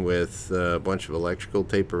connection with a bunch of electrical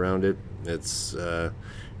tape around it, it's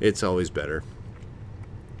always better.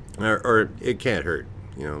 Or it can't hurt,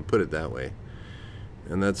 you know, put it that way.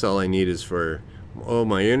 And that's all I need is for, oh,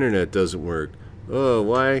 my internet doesn't work. Oh,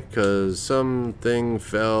 why? Because something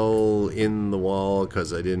fell in the wall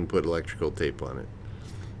because I didn't put electrical tape on it.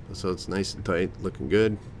 So it's nice and tight, looking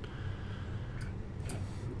good.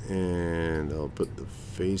 And I'll put the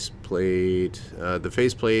faceplate. The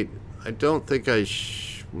faceplate, I don't think I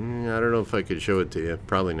don't know if I could show it to you.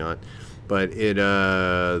 Probably not. But it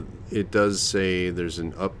does say there's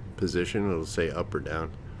an up position. It'll say up or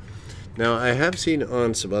down. Now I have seen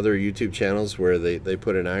on some other YouTube channels where they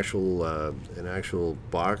put an actual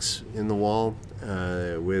box in the wall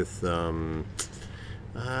with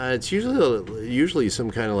it's usually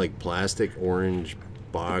some kind of like plastic orange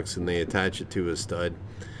box, and they attach it to a stud.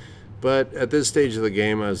 But at this stage of the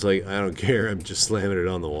game, I was like, I don't care. I'm just slamming it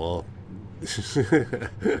on the wall.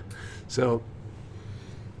 So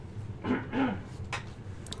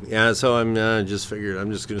yeah, so I'm just figured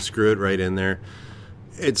I'm just gonna screw it right in there.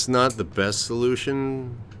 It's not the best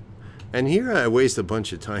solution, and here I waste a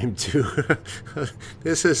bunch of time too.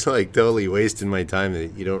 This is like totally wasting my time.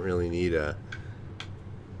 That you don't really need a,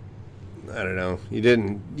 I don't know, you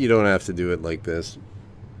don't have to do it like this.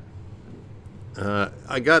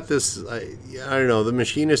 I got this, I don't know, the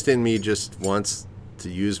machinist in me just wants to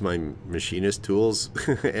use my machinist tools.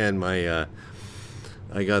 And my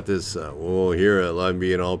I got this, oh, here I'm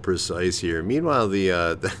being all precise here. Meanwhile,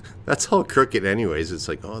 that's all crooked anyways. It's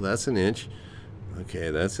like, oh, that's an inch.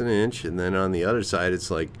 Okay, that's an inch. And then on the other side,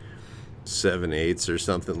 it's like 7/8 or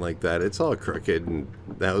something like that. It's all crooked, and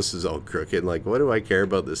the house is all crooked. Like, what do I care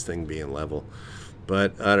about this thing being level?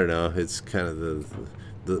 But I don't know. It's kind of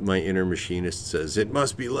my inner machinist says it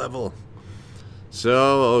must be level.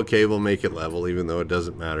 So, okay, we'll make it level, even though it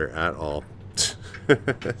doesn't matter at all.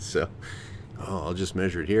 So, oh, I'll just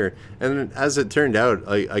measure it here. And as it turned out,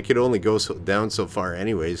 I could only go down so far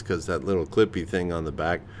anyways, because that little clippy thing on the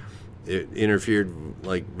back, it interfered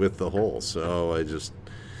like with the hole. So I just,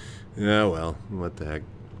 yeah, well, what the heck.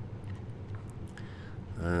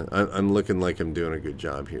 I'm looking like I'm doing a good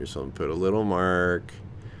job here, so I'm going to put a little mark.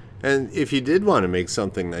 And if you did want to make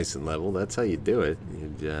something nice and level, that's how you do it.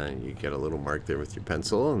 You get a little mark there with your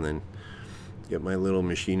pencil, and then get my little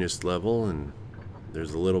machinist level, and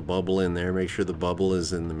there's a little bubble in there. Make sure the bubble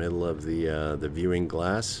is in the middle of the viewing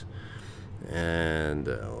glass. And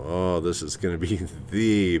oh, this is going to be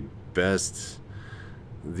the best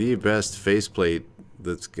faceplate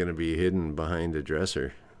that's going to be hidden behind a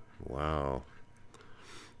dresser. Wow.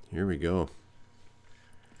 Here we go.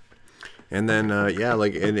 And then yeah,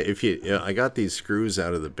 like, and if I got these screws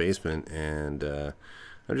out of the basement, and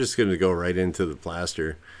I'm just gonna go right into the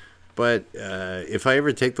plaster. But if I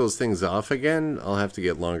ever take those things off again, I'll have to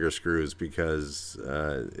get longer screws because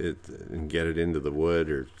and get it into the wood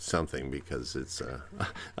or something, because it's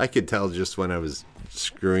I could tell just when I was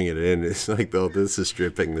screwing it in. It's like, oh, this is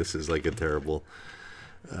stripping. This is like a terrible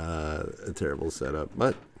setup.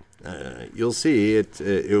 But you'll see it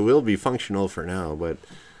will be functional for now. But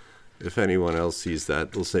if anyone else sees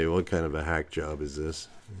that, they'll say, what kind of a hack job is this?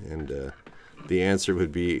 And the answer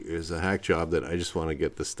would be, is a hack job that I just want to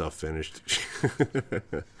get the stuff finished.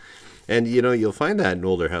 And you know, you'll find that in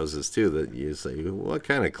older houses too, that you say, what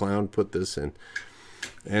kind of clown put this in?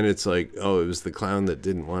 And it's like, oh, it was the clown that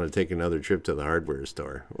didn't want to take another trip to the hardware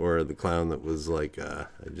store, or the clown that was like,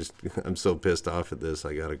 I'm so pissed off at this,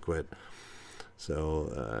 I gotta quit.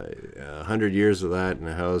 So 100 years of that in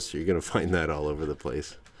a house, you're gonna find that all over the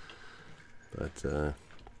place. But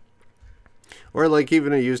or like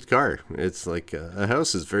even a used car. It's like a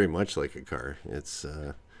house is very much like a car. It's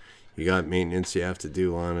you got maintenance you have to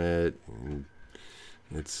do on it. And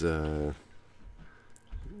it's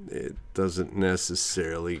it doesn't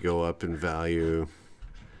necessarily go up in value.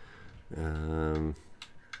 So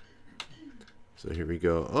here we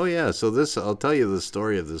go. Oh yeah, so this, I'll tell you the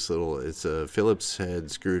story of this little, it's a Phillips head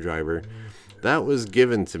screwdriver that was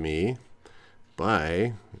given to me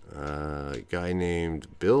by a guy named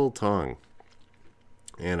Bill Tong.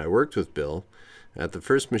 And I worked with Bill at the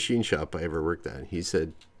first machine shop I ever worked at. He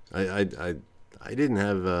said, I didn't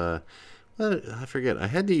have, well, I forget. I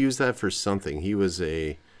had to use that for something.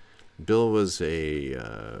 Bill was a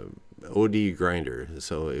OD grinder.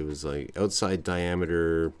 So it was like outside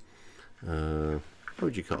diameter, what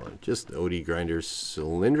would you call it? Just OD grinder,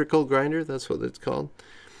 cylindrical grinder. That's what it's called.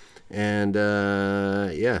 And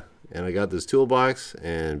yeah, and I got this toolbox,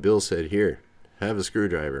 and Bill said, here, have a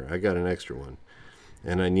screwdriver. I got an extra one.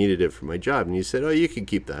 And I needed it for my job. And he said, oh, you can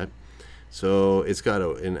keep that. So it's got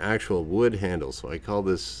an actual wood handle. So I call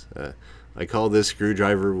this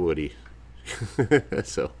screwdriver Woody.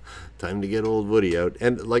 So time to get old Woody out.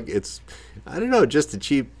 And like, it's, I don't know, just a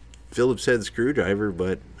cheap Phillips head screwdriver,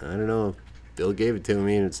 but I don't know, Bill gave it to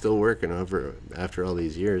me and it's still working after all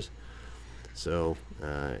these years. So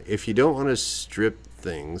if you don't want to strip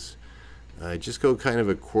things, just go kind of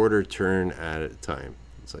a quarter turn at a time.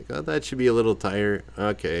 It's like, oh, that should be a little tighter.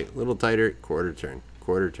 Okay, a little tighter, quarter turn.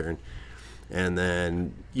 And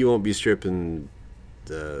then you won't be stripping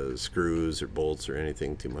the screws or bolts or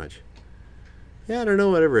anything too much. Yeah, I don't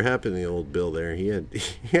know whatever happened to the old Bill there. He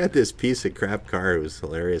had this piece of crap car. It was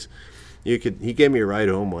hilarious. He gave me a ride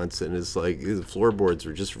home once, and it's like the floorboards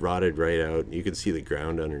were just rotted right out. You could see the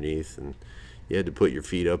ground underneath, and you had to put your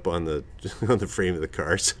feet up on the frame of the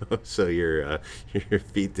car so your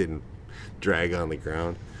feet didn't drag on the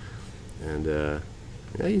ground. And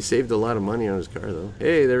yeah, he saved a lot of money on his car though.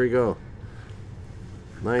 Hey, there we go.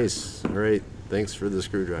 Nice. All right, thanks for the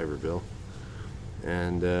screwdriver, Bill.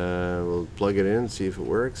 And we'll plug it in, see if it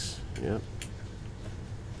works. Yep.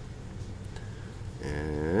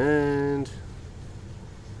 And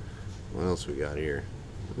what else we got here?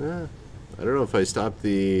 I don't know if I stopped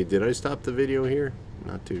did I stop the video here?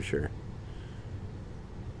 Not too sure.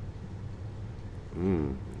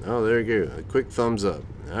 Oh, there you go. A quick thumbs up.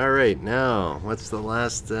 All right, now what's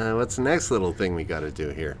the next little thing we got to do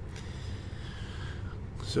here?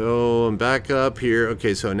 So I'm back up here.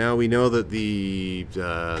 Okay, so now we know that the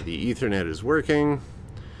Ethernet is working,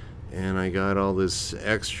 and I got all this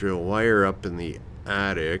extra wire up in the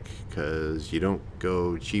attic because you don't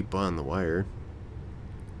go cheap on the wire.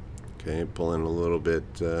 Okay, pulling a little bit,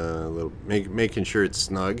 making sure it's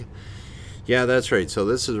snug. Yeah, that's right. So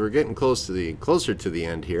we're getting closer to the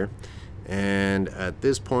end here, and at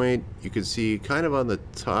this point you can see kind of on the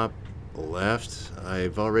top left,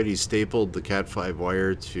 I've already stapled the Cat5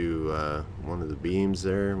 wire to one of the beams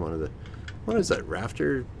there. What is that,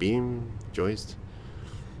 rafter beam joist?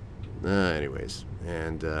 Anyways,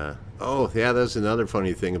 and oh yeah, that's another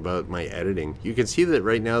funny thing about my editing. You can see that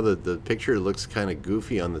right now the picture looks kind of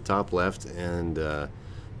goofy on the top left and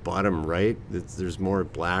bottom right. There's more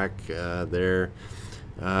black there.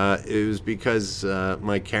 It was because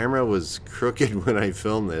my camera was crooked when I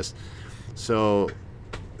filmed this, so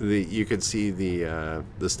you could see the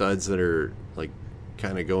studs that are like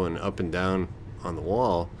kind of going up and down on the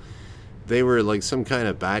wall. They were like some kind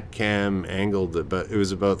of bat cam angled, but it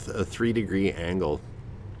was about a 3-degree angle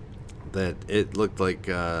that it looked like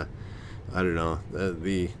I don't know,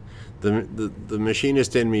 the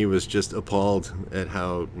machinist in me was just appalled at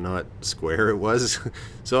how not square it was.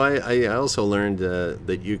 So I also learned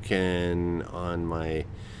that you can, on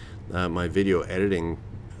my video editing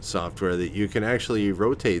software, that you can actually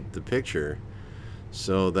rotate the picture.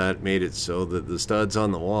 So that made it so that the studs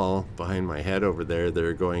on the wall behind my head over there,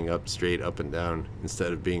 they're going up straight up and down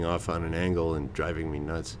instead of being off on an angle and driving me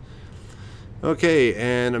nuts. Okay,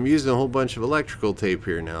 and I'm using a whole bunch of electrical tape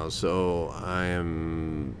here now. So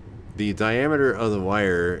the diameter of the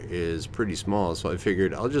wire is pretty small, so I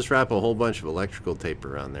figured I'll just wrap a whole bunch of electrical tape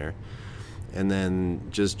around there and then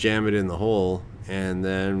just jam it in the hole, and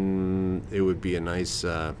then it would be a nice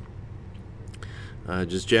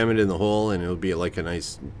just jam it in the hole, and it'll be like a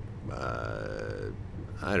nice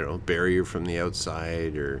I don't know, barrier from the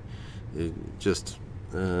outside, or just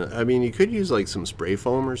I mean, you could use like some spray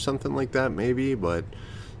foam or something like that maybe, but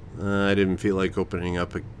I didn't feel like opening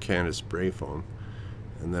up a can of spray foam.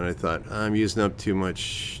 And then I thought, I'm using up too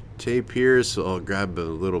much tape here, so I'll grab a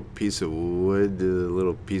little piece of wood, a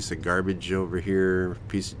little piece of garbage over here,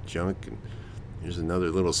 piece of junk, and here's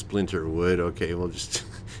another little splinter of wood. Okay, we'll just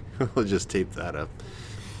we'll just tape that up,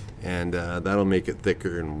 and that'll make it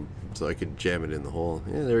thicker, and so I could jam it in the hole.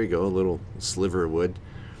 Yeah, there you go, a little sliver of wood,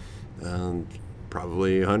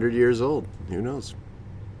 probably 100 years old. Who knows?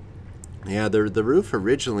 Yeah, the roof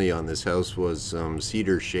originally on this house was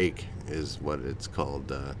cedar shake, is what it's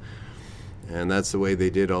called, and that's the way they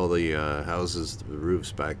did all the houses, the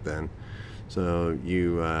roofs back then. So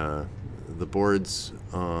you the boards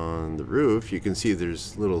on the roof, you can see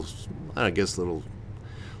there's little, I guess little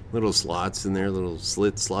slots in there, little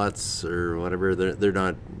slit slots or whatever. They're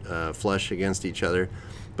not flush against each other,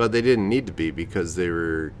 but they didn't need to be because they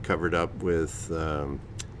were covered up with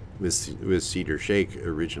cedar shake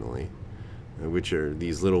originally, which are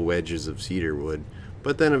these little wedges of cedar wood.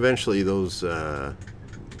 But then eventually those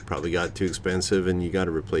probably got too expensive, and you got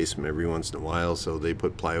to replace them every once in a while, so they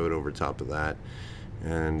put plywood over top of that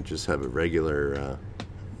and just have a regular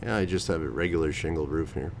yeah, I just have a regular shingle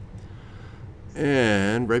roof here.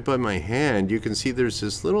 And right by my hand, you can see there's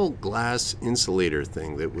this little glass insulator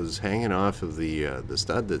thing that was hanging off of the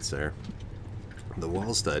stud that's there, the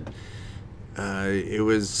wall stud. It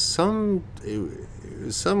was some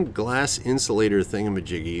glass insulator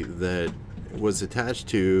thingamajiggy that was attached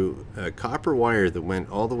to a copper wire that went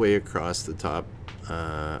all the way across the top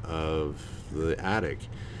of the attic.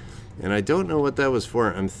 And I don't know what that was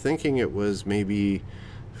for. I'm thinking it was maybe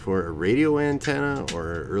for a radio antenna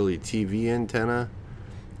or an early TV antenna.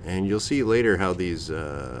 And you'll see later how these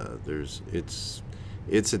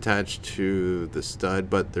it's attached to the stud,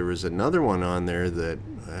 but there was another one on there that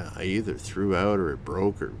I either threw out or it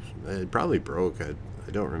broke, or it probably broke. I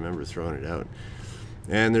don't remember throwing it out.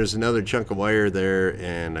 And there's another chunk of wire there,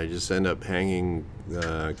 and I just end up hanging,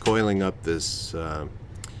 coiling up this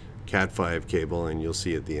Cat5 cable, and you'll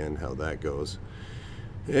see at the end how that goes.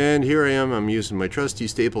 And here I am, I'm using my trusty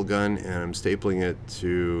staple gun, and I'm stapling it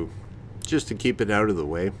just to keep it out of the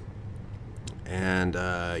way. And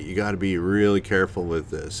you got to be really careful with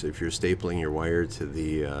this. If you're stapling your wire to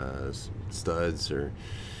the studs or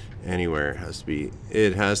anywhere,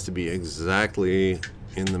 it has to be exactly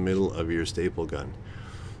in the middle of your staple gun,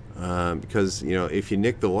 because you know, if you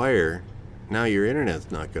nick the wire, now your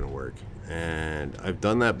internet's not going to work. And I've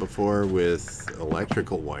done that before with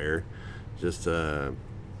electrical wire, just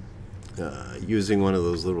using one of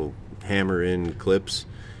those little hammer-in clips,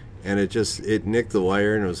 and it nicked the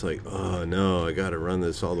wire, and it was like, oh no, I got to run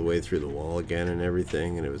this all the way through the wall again and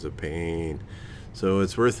everything, and it was a pain. So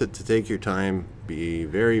it's worth it to take your time, be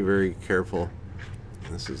very, very careful.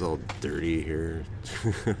 This is all dirty here.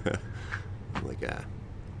 Like that.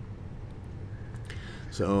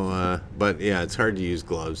 So, but yeah, it's hard to use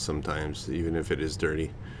gloves sometimes, even if it is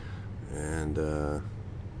dirty. And,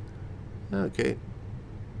 okay.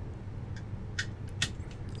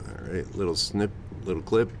 Alright, little snip, little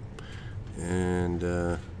clip. And,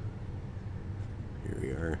 here we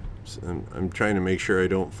are. So I'm trying to make sure I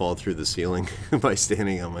don't fall through the ceiling by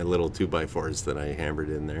standing on my little 2x4s that I hammered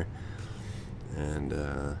in there. And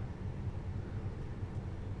I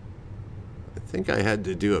think I had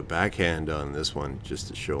to do a backhand on this one just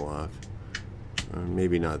to show off.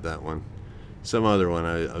 Maybe not that one. Some other one,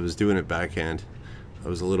 I was doing it backhand. I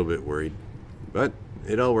was a little bit worried. But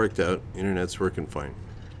it all worked out. Internet's working fine.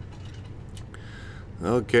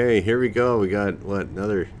 Okay, here we go. We got, what,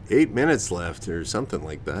 another 8 minutes left or something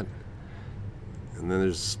like that. And then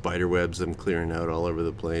there's spider webs I'm clearing out all over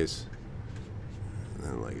the place.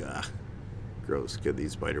 And I'm like, gross, get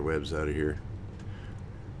these spider webs out of here.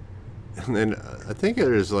 And then I think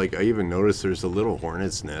there's like, I even noticed there's a little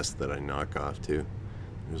hornet's nest that I knock off too.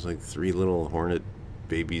 There's like 3 little hornet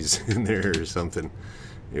babies in there or something.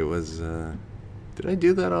 It was, did I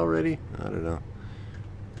do that already? I don't know.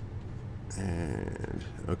 And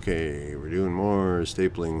okay, we're doing more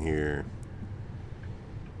stapling here.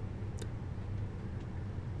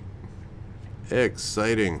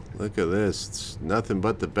 Exciting. Look at this. It's nothing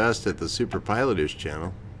but the best at the superpilotish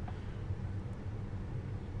channel.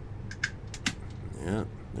 Yeah,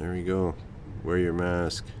 there we go. Wear your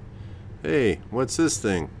mask. Hey, what's this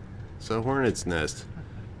thing? It's a hornet's nest.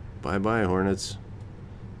 Bye-bye, hornets.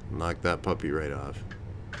 Knock that puppy right off.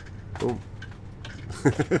 Boom.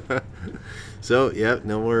 So, yeah,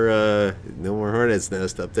 no more hornet's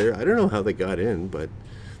nest up there. I don't know how they got in, but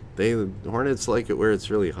hornets like it where it's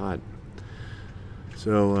really hot.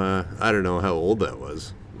 So, I don't know how old that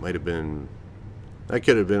was. Might have been, that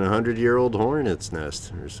could have been a 100-year-old hornet's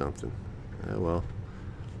nest or something. Oh, well.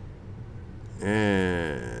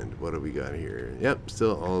 And what do we got here? Yep,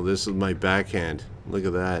 still, oh, this is my backhand. Look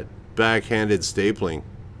at that. Backhanded stapling.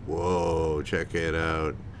 Whoa, check it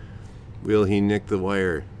out. Will he nick the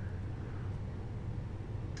wire?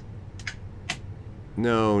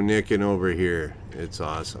 No nicking over here. It's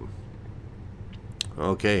awesome.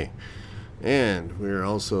 Okay. And we're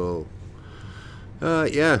also,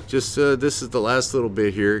 yeah, just this is the last little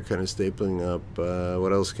bit here, kind of stapling up.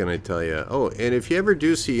 What else can I tell you? Oh, and if you ever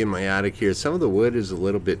do see in my attic here, some of the wood is a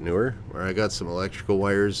little bit newer, where I got some electrical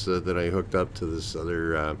wires that I hooked up to this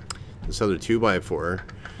other 2x4.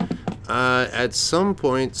 At some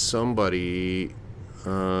point, somebody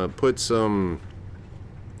put some,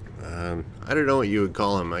 I don't know what you would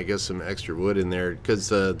call them, I guess some extra wood in there, because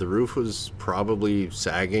the roof was probably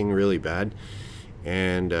sagging really bad.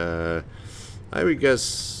 And I would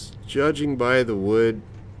guess, judging by the wood,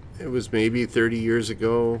 it was maybe 30 years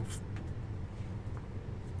ago.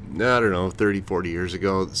 I don't know, 30, 40 years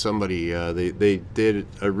ago, somebody, they did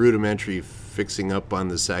a rudimentary fixing up on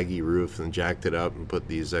the saggy roof and jacked it up and put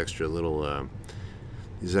these extra little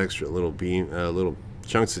little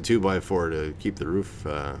chunks of 2x4 to keep the roof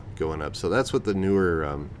going up. So that's what the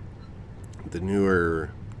newer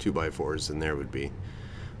 2x4s in there would be.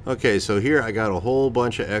 Okay, so here I got a whole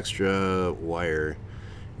bunch of extra wire,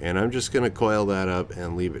 and I'm just going to coil that up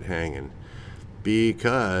and leave it hanging,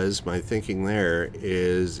 because my thinking there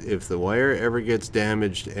is if the wire ever gets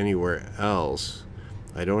damaged anywhere else,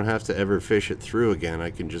 I don't have to ever fish it through again. I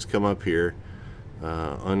can just come up here,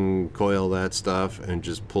 uncoil that stuff, and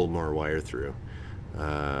just pull more wire through.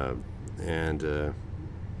 Yeah,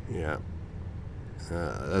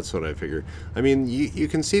 that's what I figure. I mean, you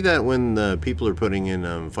can see that when people are putting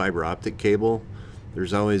in fiber optic cable.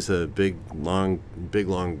 There's always a big long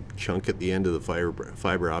chunk at the end of the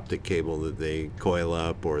fiber optic cable that they coil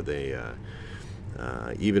up, or they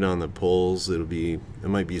even on the poles, it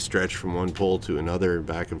might be stretched from one pole to another,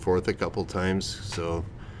 back and forth a couple times. So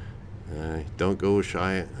don't go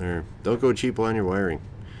cheap on your wiring.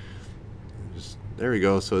 There we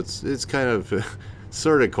go. So it's kind of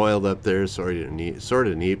sort of coiled up there, sort of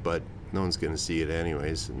neat, but no one's gonna see it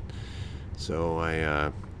anyways. And so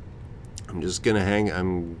I'm gonna hang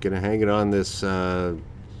it on this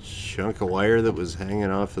chunk of wire that was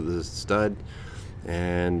hanging off of the stud,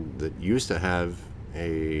 and that used to have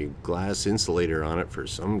a glass insulator on it for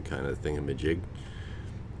some kind of thingamajig.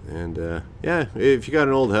 And yeah, if you got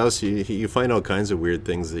an old house, you find all kinds of weird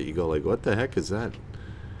things that you go like, what the heck is that?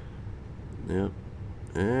 Yeah.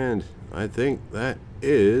 And I think that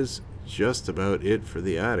is just about it for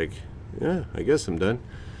the attic. Yeah, I guess I'm done.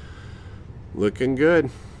 Looking good.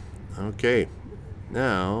 Okay,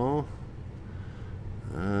 now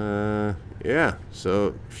yeah,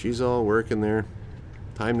 so she's all working there.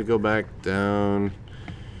 Time to go back down,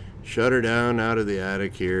 shut her down out of the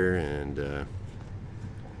attic here, and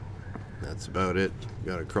that's about it.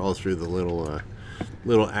 Gotta crawl through the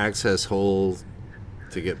little access hole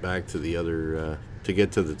to get back to the other to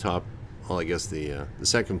get to the top, well, I guess the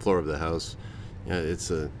second floor of the house. Yeah,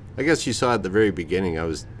 it's I guess you saw at the very beginning I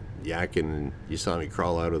was yakking and you saw me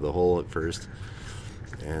crawl out of the hole at first,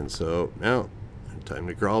 and so now time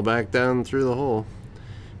to crawl back down through the hole.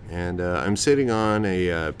 And I'm sitting on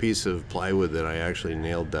a piece of plywood that I actually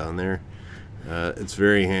nailed down there. It's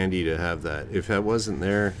very handy to have that. If that wasn't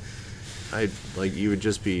there, you would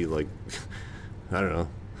just be like I don't know,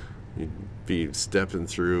 you'd be stepping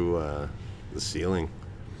through the ceiling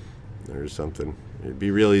or something. It'd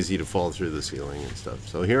be real easy to fall through the ceiling and stuff.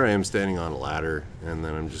 So here I am standing on a ladder, and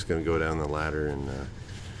then I'm just going to go down the ladder, and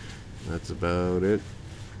that's about it.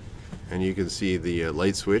 And you can see the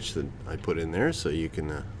light switch that I put in there, so you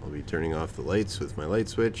can I'll be turning off the lights with my light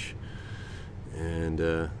switch. And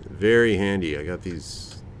very handy. I got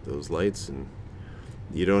those lights, and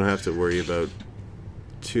you don't have to worry about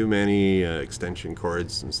too many extension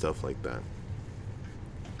cords and stuff like that.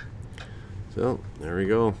 So there we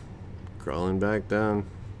go. crawling back down.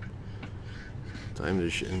 Time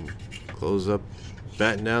to close up,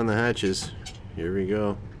 batten down the hatches. Here we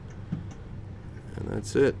go. And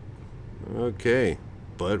that's it. Okay.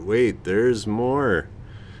 But wait, there's more.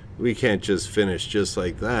 We can't just finish just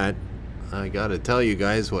like that. I gotta tell you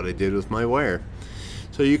guys what I did with my wire.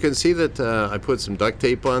 So you can see that I put some duct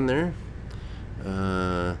tape on there.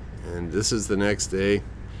 And this is the next day.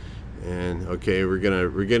 And okay, we're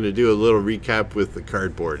gonna do a little recap with the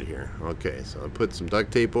cardboard here. Okay, so I put some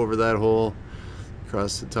duct tape over that hole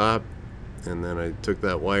across the top, and then I took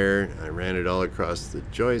that wire, I ran it all across the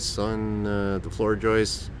joists on the floor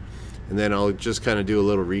joists, and then I'll just kind of do a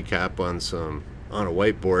little recap on a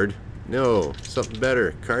whiteboard. No, something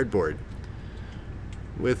better, cardboard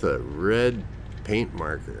with a red paint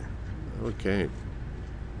marker. Okay,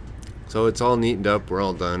 so it's all neatened up, we're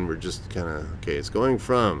all done. We're just kind of, okay, it's going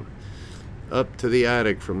from up to the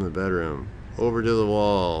attic from the bedroom, over to the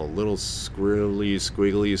wall, little squirrely,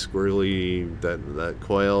 squiggly, that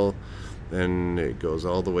coil, then it goes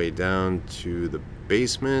all the way down to the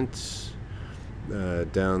basement,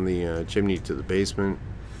 down the chimney to the basement,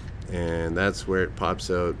 and that's where it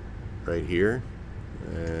pops out right here.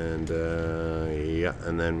 And yeah,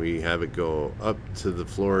 and then we have it go up to the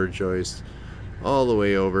floor joist, all the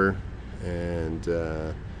way over, and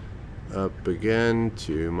up again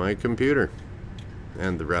to my computer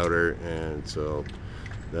and the router. And so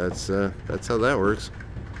that's how that works.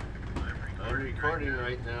 I'm recording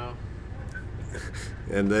right now.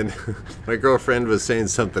 And then my girlfriend was saying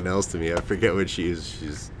something else to me. I forget what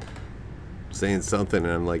she's saying something,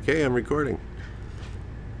 and I'm like, hey, I'm recording.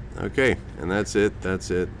 Okay, and that's it,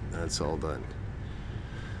 that's all done.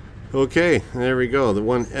 Okay, there we go, the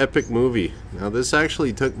one epic movie. Now this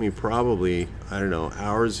actually took me probably, I don't know,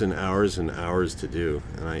 hours and hours and hours to do,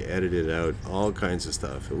 and I edited out all kinds of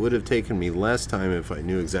stuff. It would have taken me less time if I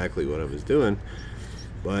knew exactly what I was doing,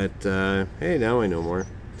 but hey, now I know more.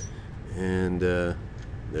 And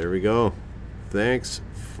there we go. Thanks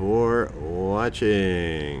for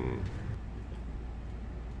watching.